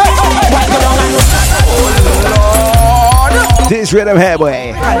 Wipe go down and This rhythm head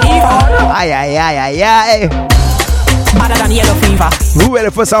boy. Aye, aye, aye, aye, aye. Badder than yellow fever. Who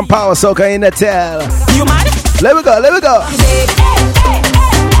ready for some power soca in the tail? You mad? Let me go, let me go.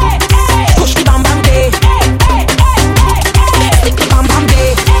 Push the bam bam day. Stick the bam bam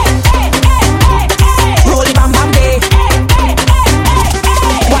day. Roll the bam bam day.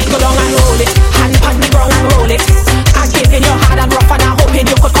 Wipe go down and roll it. Hand on the ground and roll it. I give in your hard and rough and I hoping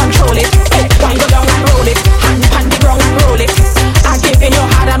you could control it. Wipe go down and roll it. Hand on the ground and roll it. I give in your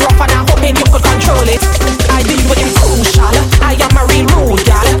hard and rough and I hoping you could control it. I deal with him crucial. I am a real rude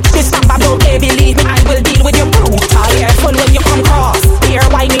gal. This bam don't play, believe me, I will deal with you brutal. Careful when you come cross. Here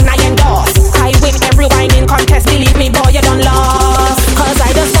whining I endorse. I win every whining contest. Believe me, boy, you done lost. Cause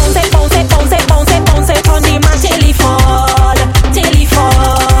I just bounce it, bounce it, bounce it, bounce it, bounce it on the man till he fall, till he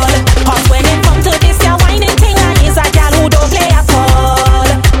fall. Cause when it comes to this, your whining thing, I is a gal who don't play at all,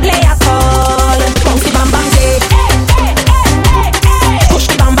 play at all. Bounce the bam bam day. Push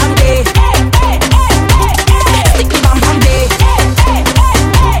the bam bam day. Stick the bam bam day.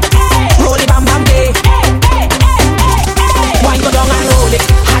 Roll the bam bam day. Wine go down and roll it.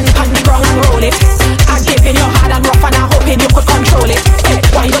 Hand on the ground and roll it. I give in your hard and rough and I hoping you could control it.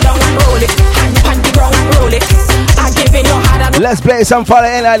 Wine go down and roll it. Hand on the ground and roll it. I give in your hard and Let's play some for the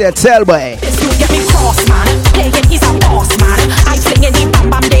end of your tail boy. you get me cross, man. Playing is a boss, man. I sing in the bam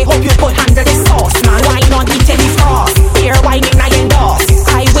bam day. Hope you could handle the sauce, man. Wine on the telly frost. Here whining I endorse.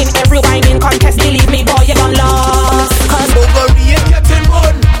 I win every whining contest. Believe me, boy, you done lost. Cause Bogari ain't getting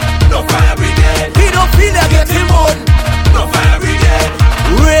on. No fire every day. We don't feel like getting on. No fire every day.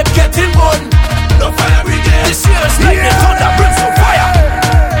 Rape getting on. No fire every day. This year's like the thunder brings some fire.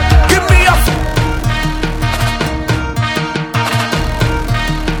 Give me a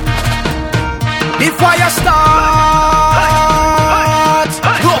the fire starts.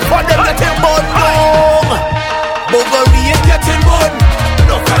 Go for them getting burn down. Bogari ain't getting on.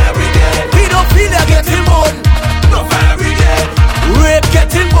 No fire every day. We don't feel like getting on. No fire every day. Rape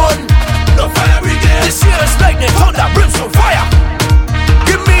getting on. No fire every day. This year's lightning, thunder, brimstone, fire.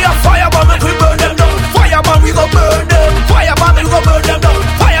 Give me a fire bomb and we burn them down. Fire bomb, we go burn them. Fire bomb, we go burn them down.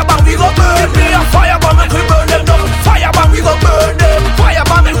 Fire bomb, we go burn. Give me a fire bomb and we burn them down. Fire bomb, we go burn them. Fire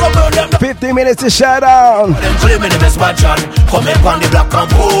bomb, we go burn them down. 15 minutes to shut down. Them claiming the best man, John. Coming on the black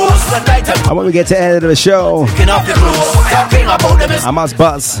compose. When night time And when we get to the end of the show, picking off the clothes. Talking about them is I must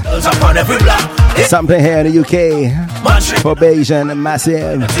buzz upon every block. something here in the UK for Bayesian and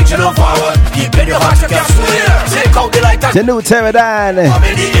Massive. Teaching on forward. Keep in your heart, you can't swear. Take out the light and The new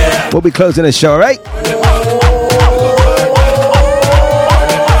Pterodon. We'll be closing the show, right?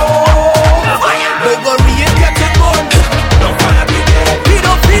 Bogari ain't getting on. No fire every day. We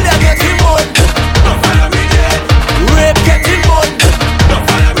don't feel like getting on. No fire every day. Rape getting on. No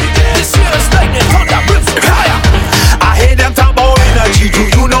fire every day. This year's lightning, thunder, brimstone, fire. I hear them talk about energy. Do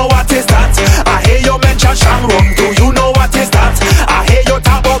you know what is that? I hear you mention Shamrock. Do you know what is that? I hear you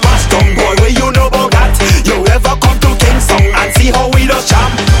talk about Maston. Boy, where you know about that? You ever come to Kingston and see how we does jam?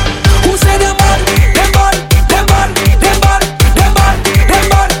 Who said them on? Them on?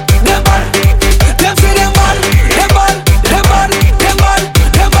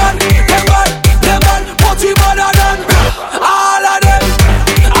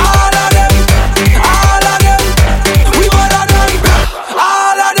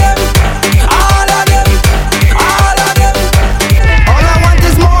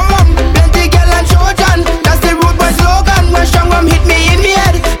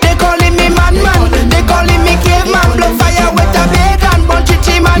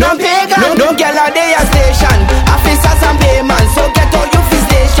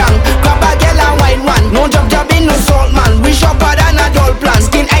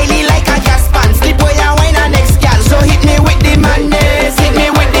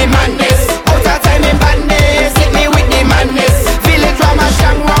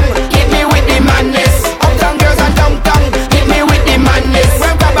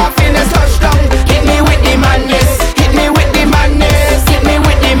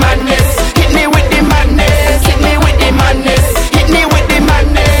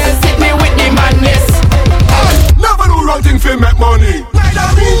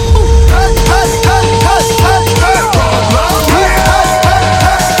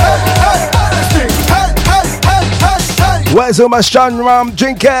 Where's all my strong rum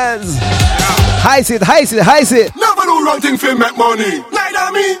drinkers? Heist it. Never do wrong thing for make money. Neither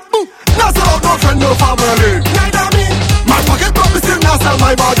me. Not sell out no friend, no family. Neither me. My pocket promise still not sell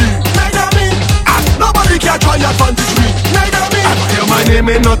my body. Neither me. And nobody can try advantage me. Neither me. Ever hear my name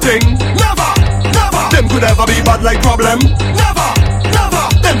ain't nothing. Never. Them could ever be bad like Problem. Never.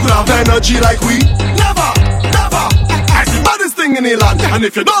 Them could have energy like we. Never. I the baddest thing in the land. And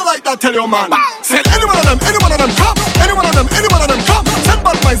if you don't like that, tell your man. Send any one of them come. Any one of them come. Send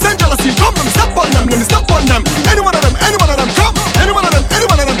bad minds, send jealousy, come. Let me step on them. Any one of them come. Any one of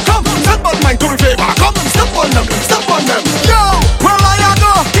them come. Send bad mind, come in favor. Come, let me step on them. Yo, where I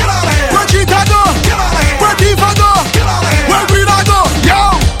go? Get out of here. Where Cheetah go? Get out of here. Where Diva go? Get out of here. Where Greed go? Yo,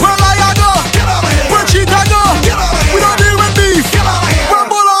 where I go? Get out of here. Where Cheetah go? Get out of here. We don't deal with beef. Get out of here. Where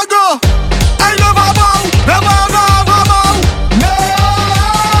Bola go? I never bow. Never.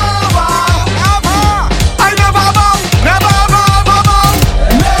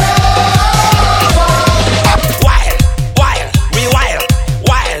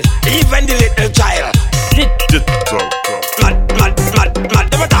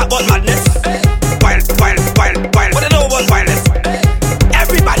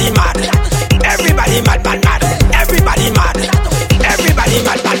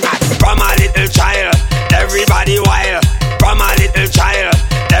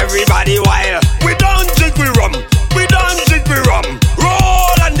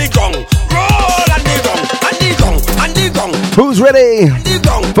 Who's ready?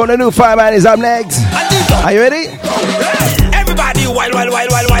 For the new fireman is up next. Are you ready? Everybody wild.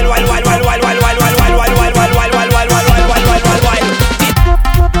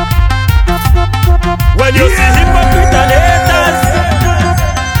 When you see hypocrite and haters,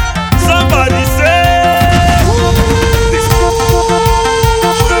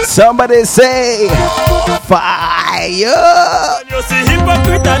 somebody say fire. When you see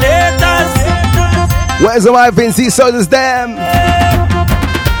hypocrite and haters. Where's the wife in Soldiers them?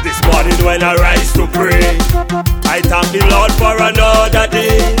 This morning when I rise to pray, I thank the Lord for another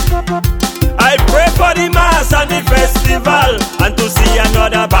day. I pray for the mass and the festival, and to see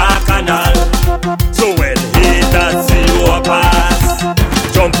another bacchanal. So when haters see you pass,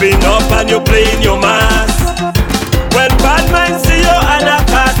 jumping up and you playing your mass. When bad minds see you and I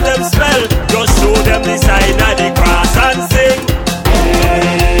cast them spell, just show them the sign of the cross and sing.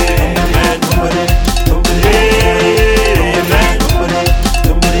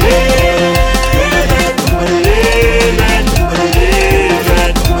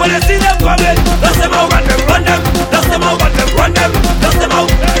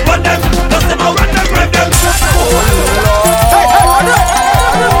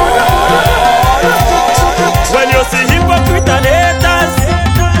 When you see hypocrite and haters,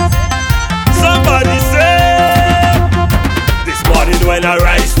 somebody say, this morning when I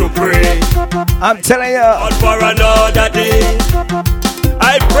rise to pray, I'm telling you, for another day,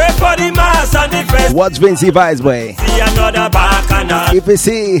 I pray for the mass and the fest. What's Vincy Vibes way? See another bacchanal. If you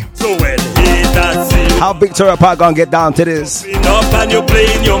see, so when haters see you, how Victoria Park gonna get down to this? Up and you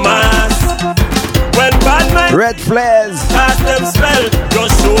playing your mass. When bad man red flares cast them spell,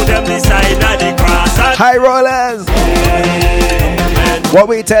 just show them the sign of the cross. High rollers. Amen. What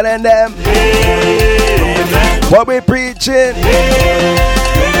we telling them? Amen. What we preaching? Amen.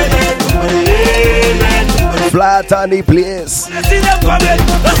 Flat on the place. I see them coming,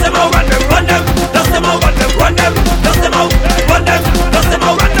 dust them out, run them, dust them out, run them, dust them out, run them, dust them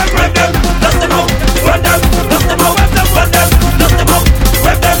out, run them, rev them, dust them out, run them, dust them out, rev them, run them, dust them out,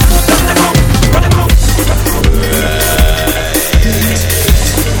 rev them, dust them out, run them out.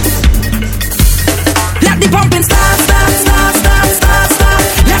 Let the pumping start.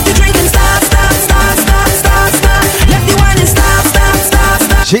 Let the drinking start. Let the whining start.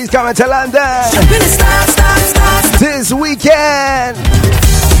 She's coming to London this weekend.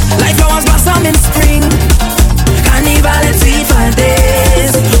 Like flowers blossom in spring, carnival and sweet for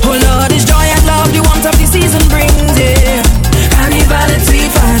days. Oh Lord, it's joy and love the warmth of the season brings. Yeah, carnival and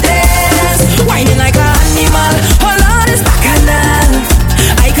sweet for days, whining like an animal. Oh Lord, it's bacchanal.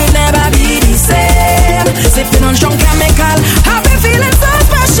 I could never be the same, sipping on strong chemical. I've been feeling so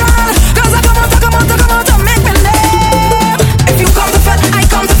special, 'cause I come out to make me live. If you come to fed, I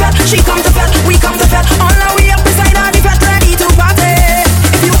come to fed, she come to fed, we come to fed. All our way up beside our the fed, ready to party.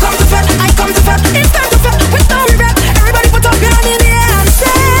 If you come to fed, I come to fed, it's time to fed, with no regret. Everybody put up your hand in the air and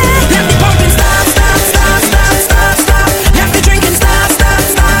say, let the pumping start.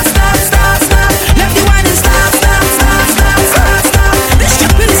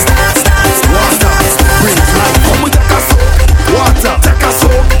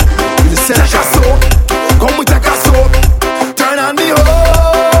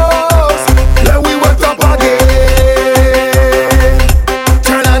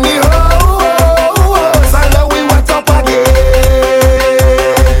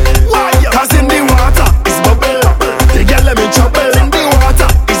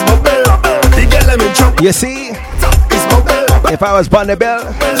 You see, if I was on the bill,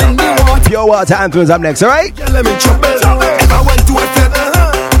 Pure Water Anthems up next, alright? Let me trouble. If I went to a feather,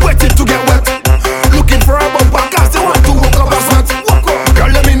 waiting to get wet. Looking for a bumper, cause they want to walk up a sweat. Girl,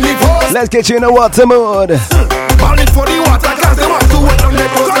 let me leave home. Let's get you in the water mood. Balling for the water, cause they want to wet on the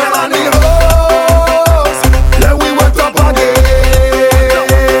coast. Girl, on the hose. Let we wet up again.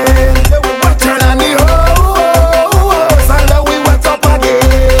 Turn on the hose. And let we wet up again.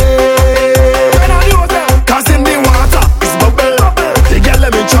 Cause in the water, it's bubble. The girl,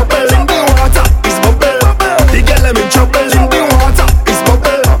 let me trouble. In the water, it's bubble. The girl, let me trouble. In the water, it's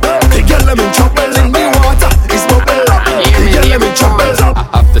bubble. The girl, let me trouble. In the water, it's bubble. The girl, let me trouble.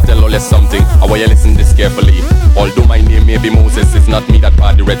 I have to tell all you something. I want you listen this carefully. Although my name may be Moses, it's not me that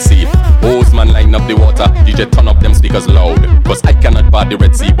part the Red Sea. Hose man line up the water, DJ turn up them speakers loud. Cause I cannot part the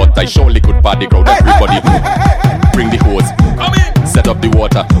Red Sea, but I surely could part the crowd. Everybody, bring the hose, come in. Set up the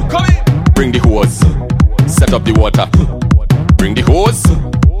water, come in. Bring the hose, set up the water. Bring the hose,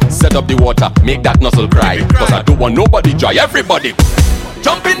 set up the water. Make that nozzle cry, cause I don't want nobody dry. Everybody,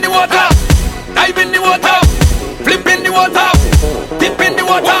 jump in the water, dive in the water, flip in the water, dip in the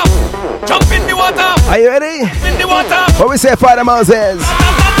water, jump in the water. Are you ready? In the water. What we say, Father Moses?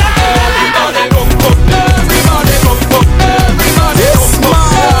 Everybody go, go, everybody go, go, everybody go, go,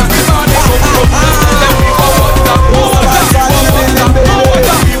 everybody go, go, let me go, water,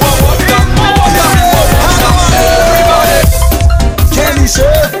 Kelly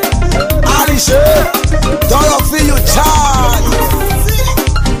Shea, Ali Shea, don't feel you charge.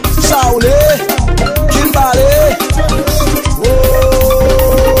 Shaolin, Kimberly,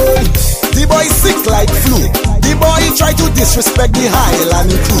 oh, the boy sick like flu. The boy try to disrespect the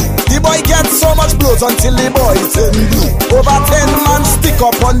Highland crew. The boy gets so much blows until the boy turn blue. Over 10 man stick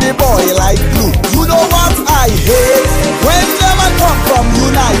up on the boy like glue. You know what I hate? When them a come from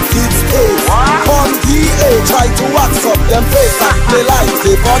United States, from DA try to wax up them face and play like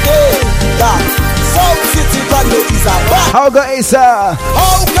they forget that South City Grande is a bad. How go Asa?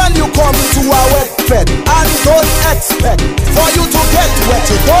 How can you come to a wet bed and don't expect for you to get wet?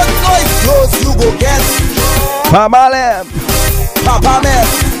 You don't know if close you go get. Papa Lem, Papa Med,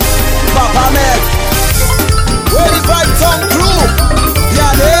 Papa Med. Where the 5-ton crew?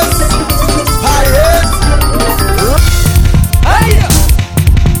 Yeah, this Pirates. Hey,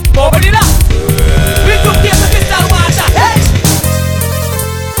 over it up. We took care of this water. Hey,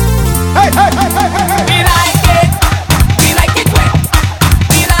 hey, hey, hey, hey, hey. We like it. We like it wet.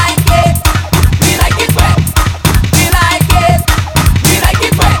 We like it. We like it wet. We like it. We like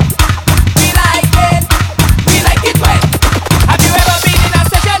it wet. We like it. We like it wet. Have you ever been in a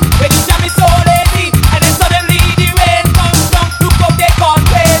session where the jam is so lazy and then suddenly the rain comes down? Look how they gone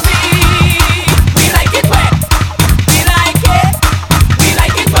crazy. We like it wet. We like it. We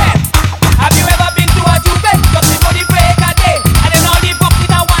like it wet. Have you ever been to a juve just before the break of day and then all the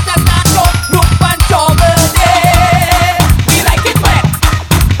bucket of water start to look and trouble day? We like it wet.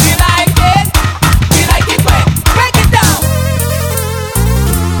 We like it. We like it wet. Break it down.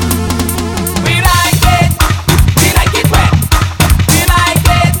 We like it. We like it wet. We like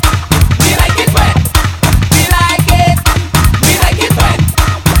it. We like it wet. We like it. We like it wet.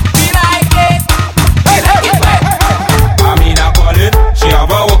 We like it. We like it wet. Amina calling, she have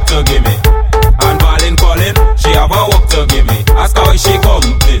a work to give me. And Balin calling, she have a work to give me. Ask her why she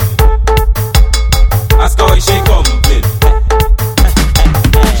complain. Ask her why she complain.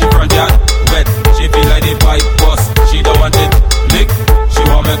 She front yard wet, she feel like the pipe bust. She don't want it lick, she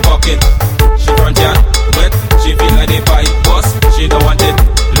want me cock it. She front yard wet, she feel like the pipe bust. She don't want it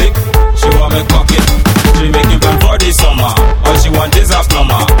lick, she want me cock it. She making plan for the summer, all she want is a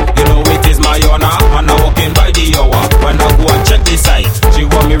plumber. You know it is my honor, and I walking by the hour. When I go and check the site, she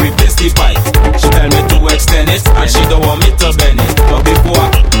want me replace the pipe. She tell me to extend it, and she don't want me to bend it. But before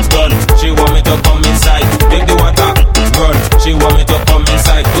it's done, she want me to come inside. Make the water run, she want me to come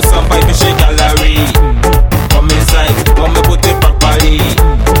inside. Put some pipe in she gallery. Come inside, want me put it properly.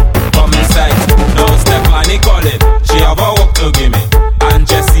 Come inside, no Stephanie calling, she have a work to give me. And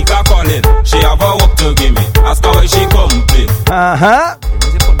Jessica calling, she have a work to give me. Ask her why she complain.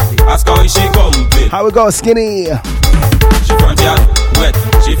 Ask her why she complain. How we go, Skinny? She front yard wet,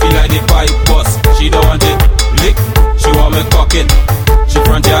 she feel like the pipe bust. She don't want it lick, she want me cock it. She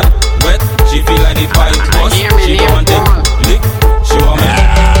front yard wet, she feel like the pipe bust. She don't want it lick, she want me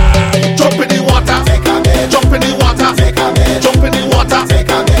Jump in the water, jump in the water, jump in the water,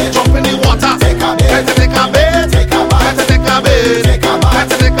 jump in the water. Let's take a bit, let's take a bit, let's take a bit, let's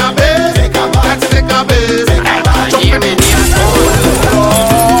take a bit. Jump in the water.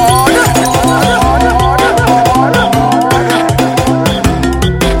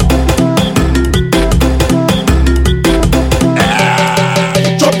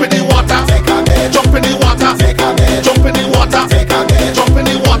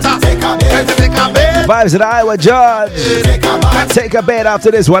 vibes that I would judge. Take a bed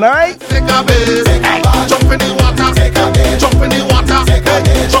after this one, alright? Take a bed, jump in the water, jump in the water,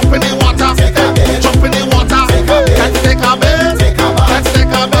 jump in the water, jump in the water. Let's take a bed, let's take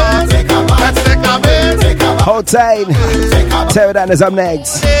a bed, let's take a bed. Hold tight. Pterodon is up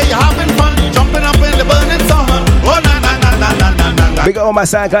next. Hey, you're having fun, jumping up in the burning sun. Oh na na na na na na na na. Big up on my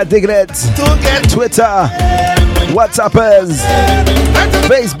SoundCloud Diglets, Twitter, WhatsAppers,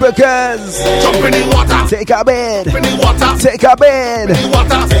 Facebookers. Jump in the water. Take a bed. Jump in the water. Take a bed.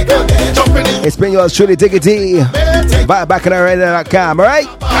 Water. Jump in the It's been yours truly, Diggy D. Vibe back on radio.com, alright?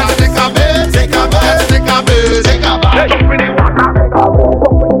 Take a bed, take a bed, take a bed, take a bed. Jump in the water.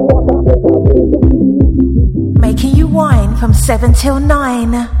 Making you wine from 7 till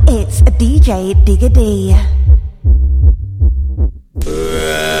 9. It's a DJ Digger D.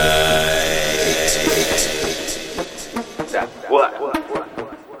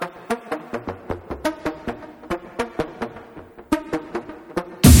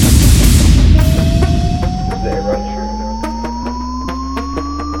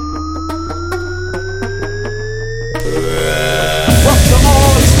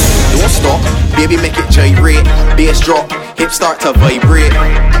 Don't stop, baby, make it gyrate. Bass drop, hips start to vibrate.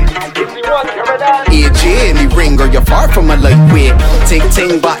 AJ in the ring, girl, you're far from a lightweight. Take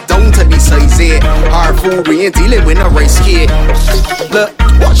ting back down to the size 8. Hard food, we ain't dealing with a rice cake. Look,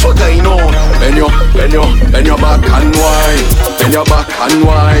 what's going on? Bend your back and wine. Bend your back and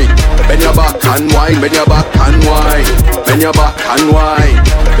wine. Bend your back and wine. Bend your back and wine. Bend your back and wine.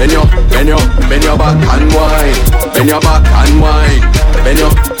 Bend your back and wine. Bend your back and wine.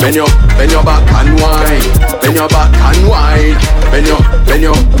 Bend your back and wine. Bend your back and wine.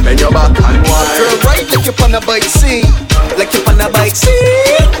 Bend your back and wine. Girl, right like you're on a bike seat. Like you're on a bike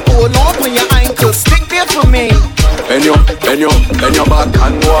seat. Hold on when your ankles stick there for me. Bend your back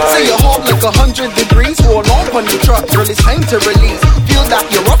and wine. Say you hold like 100 degrees. Hold on when the truck, girl, it's time to release. Feel that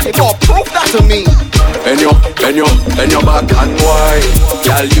you're rough, you got proof that to me. Bend your back and wine.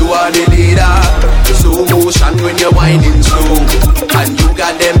 Girl, you are the leader. Slow motion when you're winding slow. And you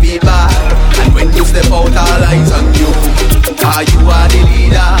got them beat back. And when you step out, all eyes on you. Ah, you are the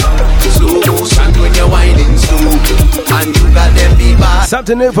leader. Slow motion when you're winding slow. And you got them beat back.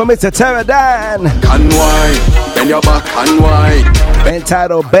 Something new for Mr. Pterodon. And wine, bend your back and wine.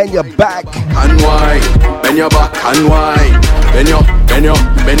 Entitled Bend Your Back and wine. Bend your back and wine. Bend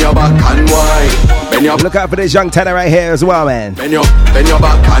your back and wine. Look out for this young tenor right here as well, man. Bend your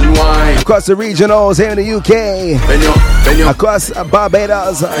back and wine. Across the regionals here in the UK. Across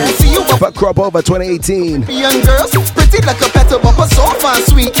Barbados. But crop over 2018. Young girls, pretty like a petal, but soft and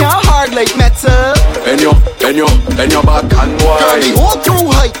sweet, can't hard like metal. Bend your back and wine. Girl, the whole crew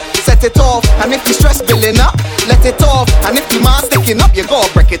hype, set it off. And if the stress building up, let it off. And if the man sticking up, you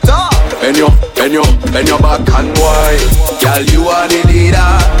gotta break it off. Bend your back and wine. Girl, you are the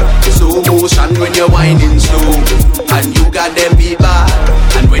leader. Slow motion when you're winding slow. And you got them beat back.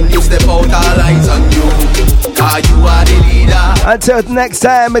 And when you step out, all eyes on you. Cause you are the leader. Until next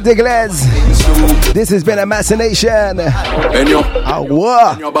time, Diglets. This has been a machination. Bend your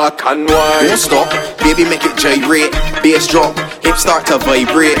back and wine. Don't stop, baby, make it gyrate. Bass drop, hips start to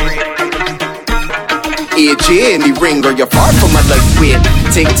vibrate. AJ in the ring, girl, you're far from a lightweight.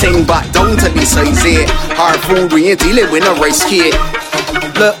 Take ting back down to the size 8. Hard food, we ain't dealing with a rice cake.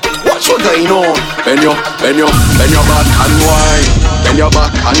 Look, what's going on? Bend your back and wine. Bend your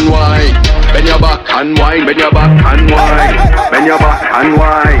back and wine. Bend your back and wine. Bend your back and wine. Bend your back and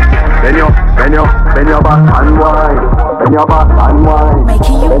wine. Bend your back and wine. Bend your back and wine.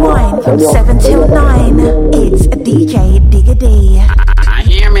 Making you wine from 7 till 9. It's a DJ Digger D. I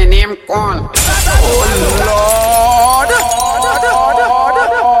hear my name call. Oh